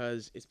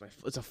because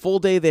it's a full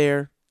day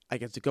there. I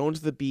get to go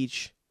into the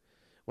beach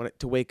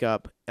to wake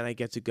up, and I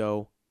get to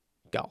go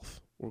golf.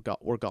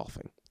 We're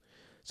golfing.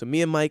 So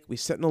me and Mike, we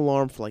set an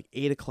alarm for like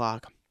 8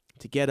 o'clock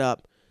to get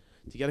up,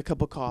 to get a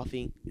cup of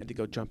coffee, and to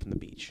go jump in the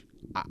beach.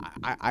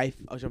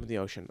 I'll jump in the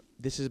ocean.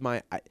 This is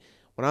when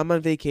I'm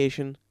on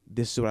vacation,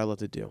 this is what I love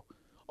to do.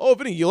 Oh,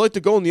 Vinny, you like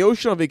to go in the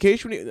ocean on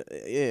vacation?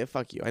 Yeah,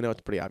 fuck you. I know it's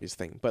a pretty obvious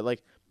thing. But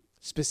like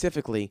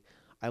specifically,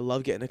 I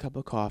love getting a cup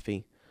of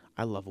coffee.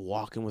 I love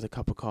walking with a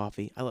cup of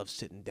coffee. I love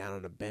sitting down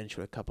on a bench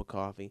with a cup of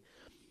coffee.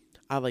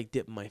 I like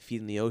dipping my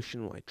feet in the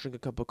ocean when I drink a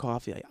cup of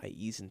coffee. I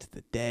ease into the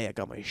day. I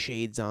got my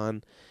shades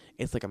on.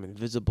 It's like I'm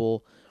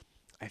invisible.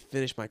 I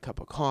finish my cup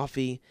of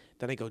coffee.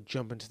 Then I go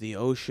jump into the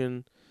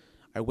ocean.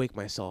 I wake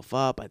myself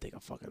up. I take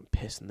a fucking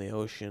piss in the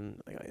ocean.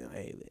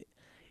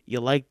 You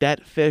like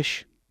that,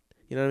 fish?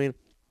 You know what I mean?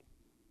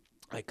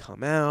 I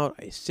come out.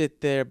 I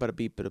sit there. Bada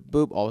beep, bada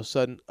boop. All of a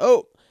sudden,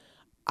 oh,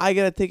 I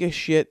gotta take a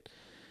shit.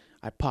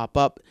 I pop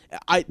up.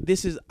 I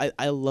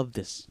love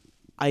this.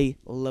 I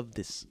love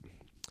this.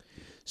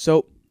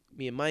 So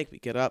me and Mike, we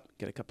get up,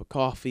 get a cup of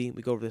coffee.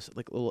 We go over this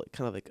like little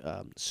kind of like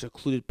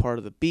secluded part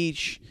of the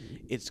beach.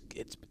 It's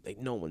like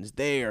no one's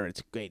there.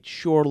 It's a great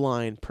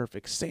shoreline,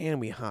 perfect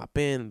sand. We hop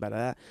in,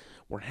 blah.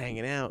 We're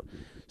hanging out.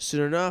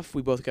 Soon enough,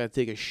 we both got to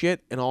take a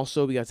shit, and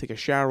also we got to take a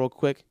shower real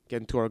quick,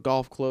 get into our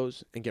golf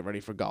clothes, and get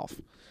ready for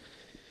golf.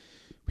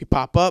 We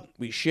pop up,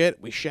 we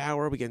shit, we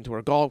shower, we get into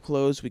our golf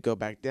clothes, we go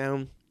back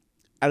down.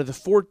 Out of the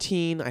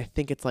 14, I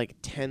think it's like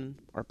 10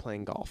 are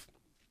playing golf.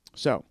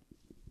 So,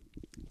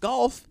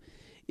 golf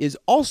is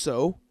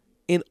also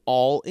an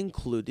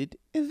all-included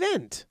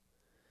event.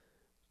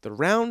 The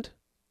round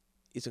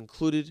is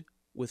included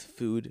with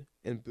food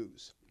and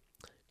booze.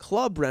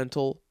 Club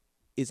rental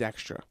is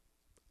extra.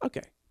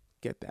 Okay,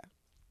 get that.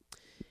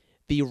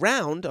 The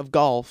round of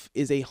golf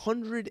is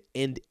 $160.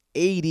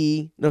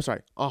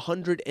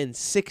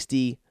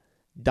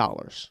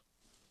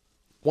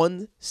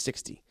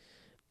 $160.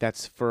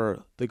 That's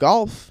for the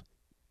golf,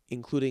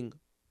 including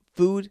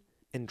food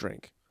and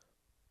drink.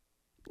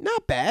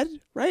 Not bad,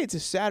 right? It's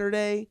a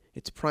Saturday.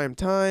 It's prime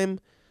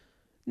time.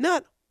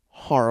 Not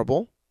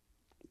horrible.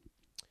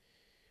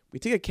 We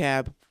take a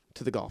cab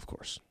to the golf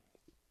course.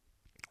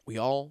 We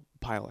all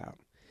pile out.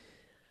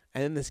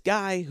 And then this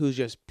guy who's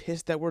just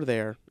pissed that we're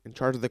there, in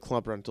charge of the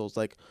club rental, is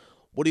like,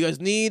 what do you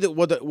guys need?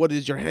 What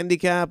is your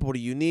handicap? What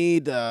do you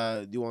need?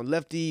 Do you want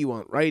lefty? You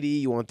want righty?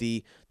 You want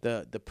the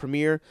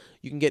premier?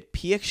 You can get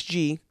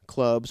PXG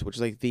clubs, which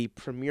is like the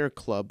premier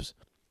clubs,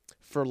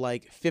 for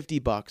like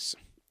 $50,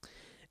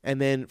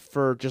 and then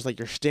for just like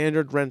your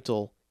standard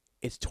rental,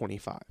 it's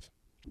 $25.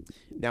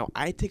 Now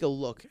I take a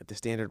look at the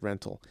standard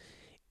rental.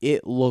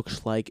 It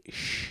looks like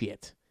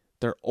shit.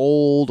 They're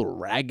old,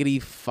 raggedy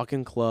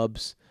fucking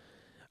clubs.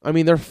 I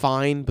mean, they're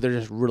fine, but they're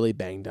just really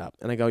banged up.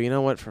 And I go, you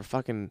know what? For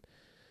fucking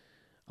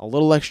a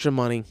little extra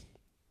money,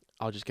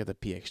 I'll just get the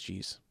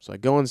PXGs. So I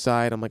go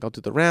inside. I'm like, I'll do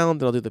the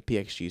round, then I'll do the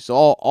PXG. So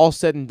all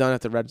said and done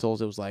at the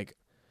rentals, it was like,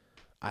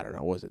 I don't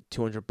know, what was it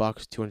 $200,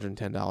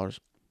 $210?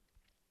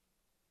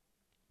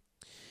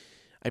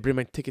 I bring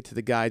my ticket to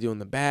the guy doing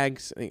the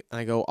bags, and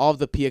I go, all of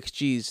the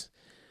PXGs.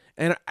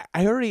 And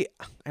I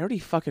already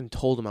fucking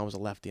told him I was a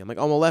lefty. I'm like,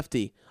 oh, I'm a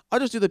lefty. I'll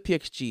just do the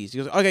PXGs. He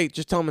goes, okay,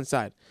 just tell him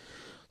inside.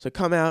 So I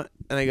come out,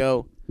 and I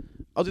go,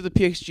 I'll do the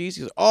PXGs.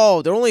 He goes,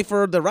 oh, they're only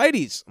for the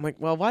righties. I'm like,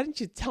 well, why didn't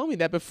you tell me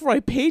that before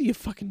I paid you,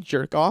 fucking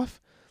jerk off?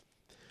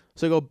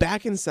 So I go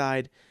back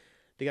inside.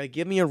 They got to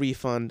give me a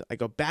refund. I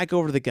go back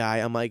over to the guy.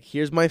 I'm like,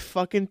 here's my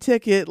fucking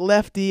ticket,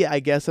 lefty. I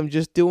guess I'm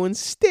just doing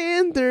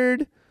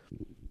standard.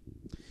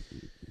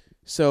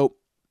 So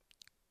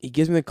he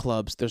gives me the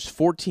clubs. There's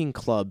 14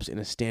 clubs in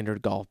a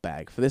standard golf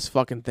bag. For this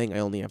fucking thing, I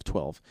only have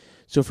 12.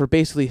 So for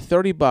basically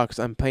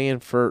 $30, I'm paying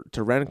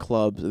to rent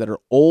clubs that are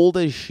old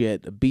as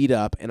shit, beat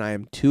up, and I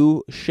am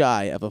too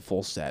shy of a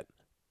full set.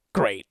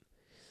 Great.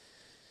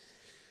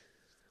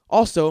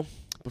 Also,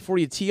 before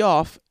you tee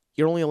off,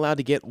 you're only allowed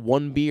to get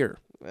one beer.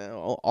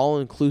 All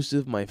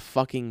inclusive, my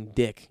fucking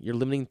dick. You're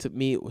limiting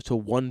me to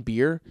one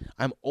beer.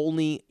 I'm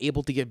only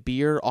able to get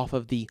beer off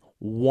of the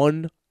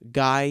one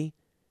guy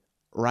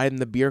riding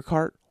the beer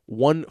cart.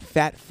 One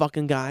fat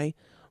fucking guy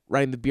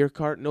riding the beer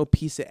cart. No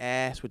piece of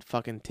ass with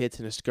fucking tits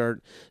and a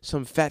skirt.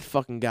 Some fat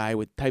fucking guy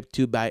with type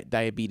 2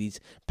 diabetes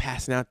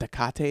passing out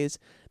Tecates.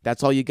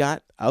 That's all you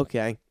got?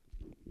 Okay.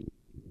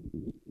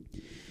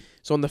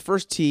 So on the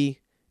first tee,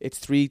 it's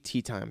 3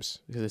 tee times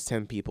because it's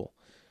 10 people.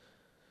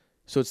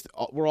 So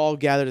we're all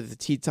gathered at the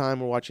tee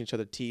time. We're watching each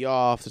other tee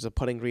off. There's a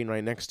putting green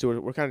right next to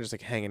it. We're kind of just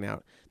like hanging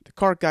out. The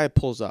cart guy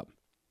pulls up.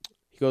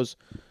 He goes,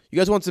 you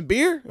guys want some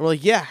beer? And we're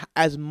like, yeah,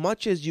 as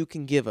much as you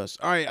can give us.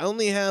 All right, I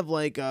only have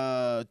like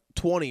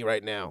 20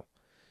 right now.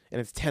 And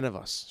it's 10 of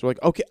us. So we're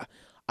like, okay,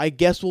 I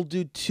guess we'll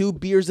do 2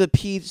 beers a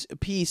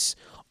piece,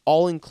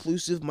 all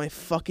inclusive, my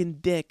fucking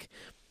dick.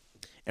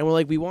 And we're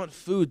like, we want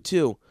food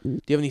too. Do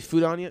you have any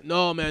food on you?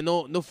 No, man,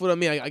 no food on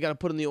me. I got to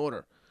put in the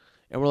order.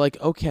 And we're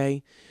like,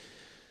 okay.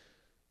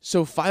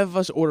 So 5 of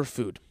us order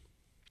food.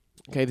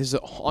 Okay, this is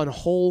on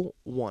hole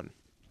 1.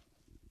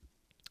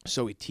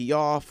 So we tee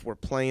off, we're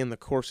playing, the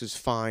course is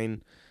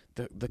fine,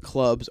 the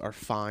clubs are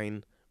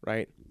fine,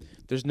 right?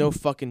 There's no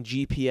fucking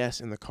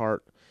GPS in the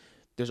cart.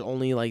 There's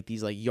only like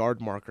these like yard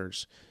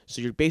markers.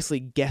 So you're basically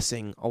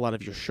guessing a lot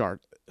of your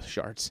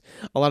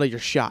a lot of your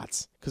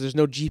shots, because there's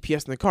no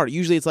GPS in the cart.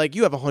 Usually it's like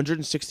you have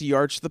 160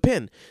 yards to the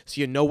pin,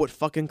 so you know what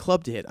fucking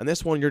club to hit. On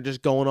this one, you're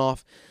just going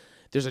off.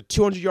 There's a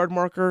 200-yard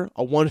marker,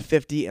 a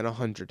 150, and a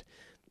 100.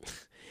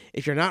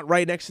 If you're not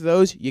right next to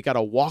those, you got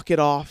to walk it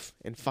off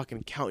and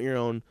fucking count your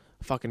own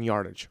fucking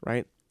yardage,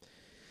 right?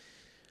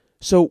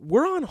 So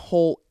we're on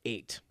hole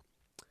 8.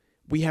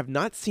 We have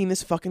not seen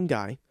this fucking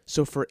guy.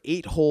 So for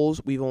 8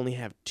 holes, we've only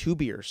have 2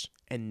 beers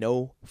and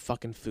no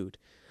fucking food.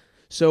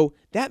 So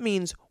that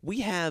means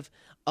we have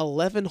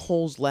 11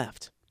 holes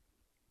left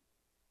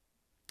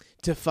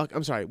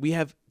we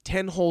have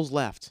 10 holes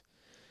left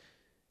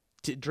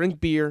to drink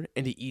beer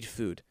and to eat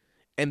food.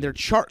 And they're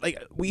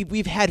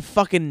we've had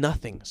fucking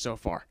nothing so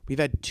far. We've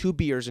had 2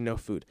 beers and no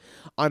food.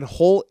 On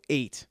hole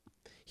 8,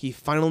 he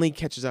finally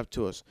catches up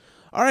to us.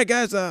 All right,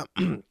 guys, I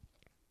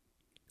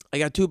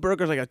got 2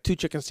 burgers, I got 2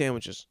 chicken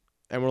sandwiches.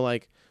 And we're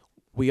like,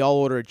 we all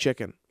ordered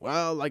chicken.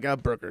 Well, I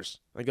got burgers.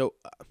 I go,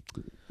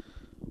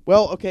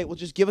 well, okay, well,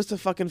 just give us the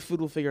fucking food,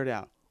 we'll figure it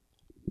out.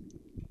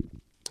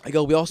 I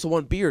go, we also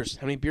want beers.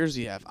 How many beers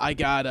do you have? I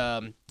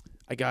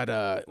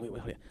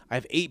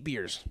have 8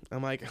 beers.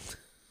 I'm like,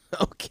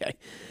 okay,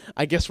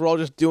 I guess we're all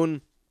just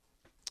doing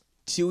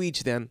 2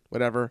 each then,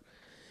 whatever.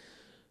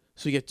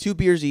 So we get 2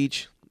 beers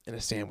each and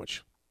a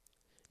sandwich.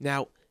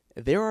 Now,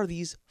 there are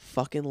these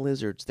fucking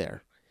lizards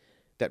there.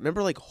 That,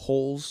 remember like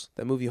Holes,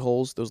 that movie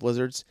Holes, those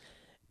lizards?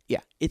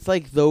 Yeah, it's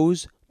like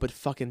those, but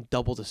fucking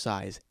double the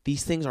size.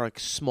 These things are like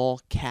small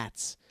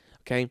cats,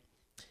 okay?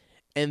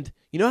 And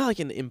you know how like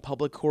in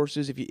public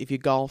courses, if you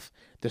golf,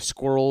 the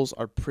squirrels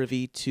are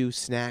privy to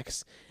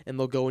snacks, and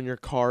they'll go in your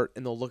cart,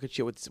 and they'll look at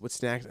you with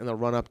snacks, and they'll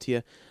run up to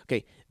you.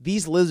 Okay,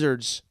 these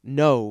lizards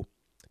know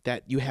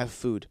that you have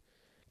food,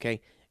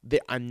 okay?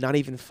 I'm not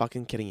even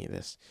fucking kidding you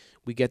this.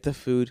 We get the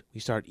food, we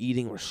start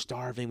eating, we're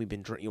starving, we're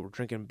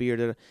drinking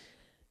beer.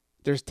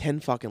 There's 10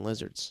 fucking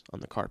lizards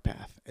on the cart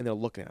path, and they're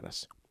looking at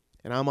us.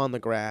 And I'm on the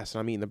grass, and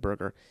I'm eating the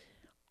burger.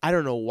 I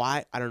don't know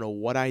why. I don't know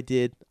what I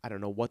did. I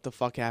don't know what the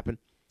fuck happened.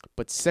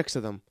 But 6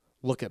 of them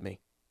look at me,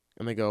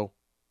 and they go,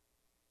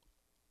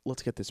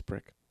 let's get this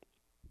prick.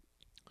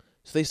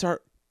 So they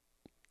start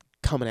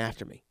coming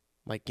after me.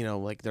 like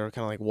like they're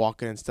kind of like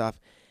walking and stuff.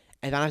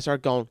 And then I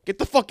start going, get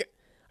the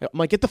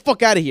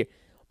fuck out of here,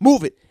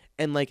 move it.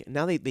 And like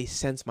now they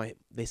sense my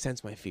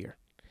fear,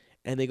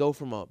 and they go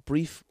from a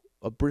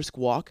brisk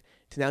walk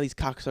to now these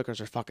cocksuckers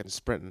are fucking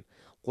sprinting.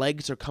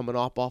 Legs are coming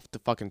off the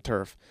fucking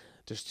turf.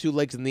 There's 2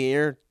 legs in the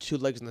air, 2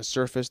 legs on the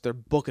surface. They're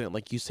booking it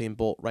like Usain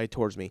Bolt right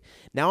towards me.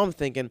 Now I'm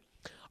thinking,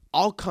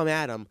 I'll come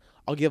at them.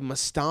 I'll give them a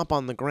stomp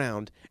on the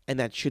ground, and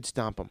that should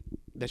stop them.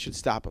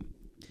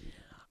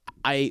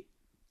 I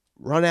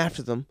run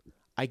after them.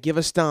 I give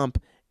a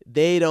stomp.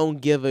 They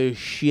don't give a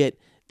shit.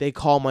 They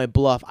call my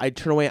bluff. I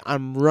turn away.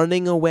 I'm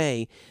running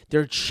away.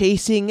 They're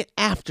chasing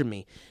after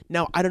me.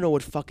 Now, I don't know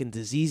what fucking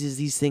diseases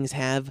these things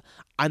have.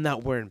 I'm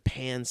not wearing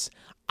pants.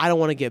 I don't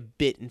want to get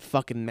bit in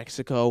fucking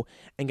Mexico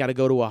and got to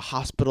go to a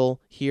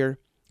hospital here.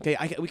 Okay,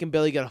 we can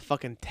barely get a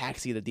fucking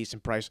taxi at a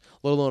decent price,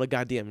 let alone a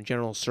goddamn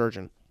general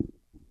surgeon.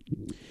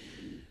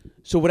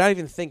 So without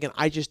even thinking,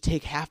 I just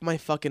take I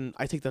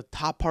take the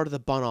top part of the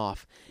bun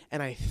off,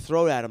 and I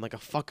throw it at him like a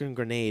fucking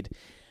grenade,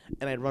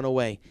 and I run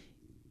away.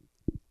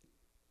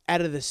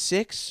 Out of the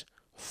 6,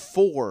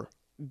 4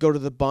 go to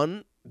the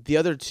bun. The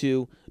other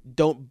 2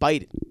 don't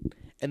bite it,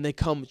 and they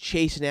come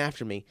chasing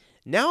after me.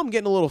 Now I'm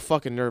getting a little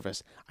fucking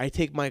nervous. I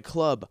take my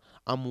club.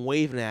 I'm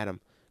waving at them.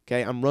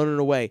 Okay, I'm running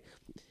away.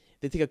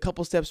 They take a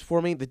couple steps for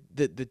me.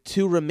 The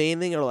 2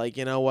 remaining are like,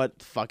 you know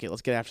what? Fuck it.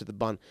 Let's get after the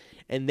bun.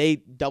 And they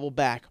double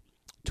back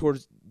to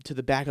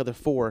the back of the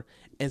 4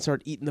 and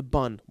start eating the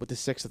bun with the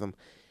 6 of them.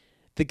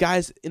 The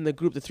guys in the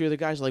group, the 3 other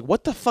guys, are like,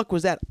 what the fuck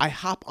was that? I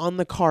hop on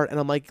the cart, and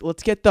I'm like,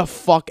 let's get the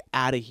fuck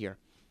out of here.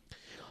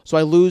 So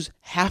I lose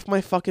half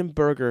my fucking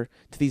burger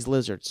to these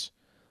lizards.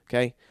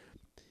 Okay?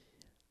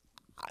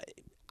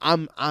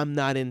 I'm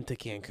not into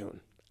Cancun.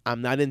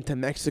 I'm not into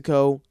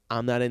Mexico.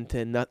 I'm not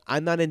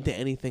into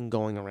anything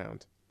going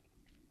around.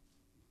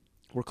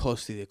 We're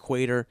close to the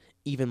equator.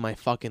 Even my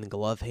fucking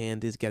glove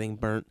hand is getting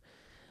burnt.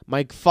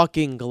 That's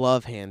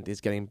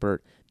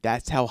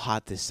how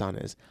hot this sun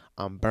is.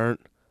 I'm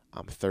burnt.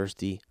 I'm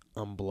thirsty.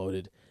 I'm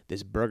bloated.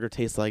 This burger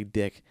tastes like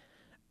dick.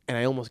 And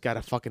I almost got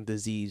a fucking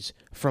disease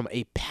from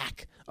a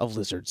pack of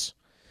lizards.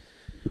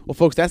 Well,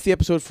 folks, that's the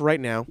episode for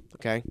right now.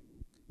 Okay,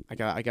 I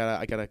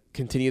gotta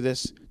continue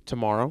this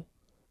tomorrow.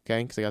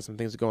 Okay, because I got some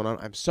things going on.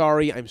 I'm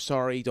sorry.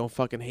 Don't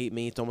fucking hate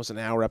me. It's almost an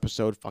hour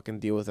episode. Fucking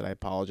deal with it. I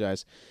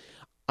apologize.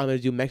 I'm gonna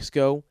do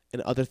Mexico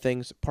and other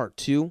things part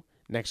 2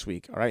 next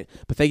week. All right.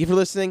 But thank you for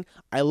listening.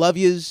 I love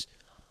yous.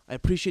 I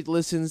appreciate the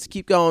listens.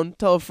 Keep going.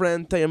 Tell a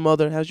friend. Tell your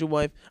mother. How's your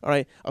wife? All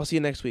right. I'll see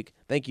you next week.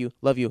 Thank you.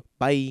 Love you.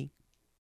 Bye.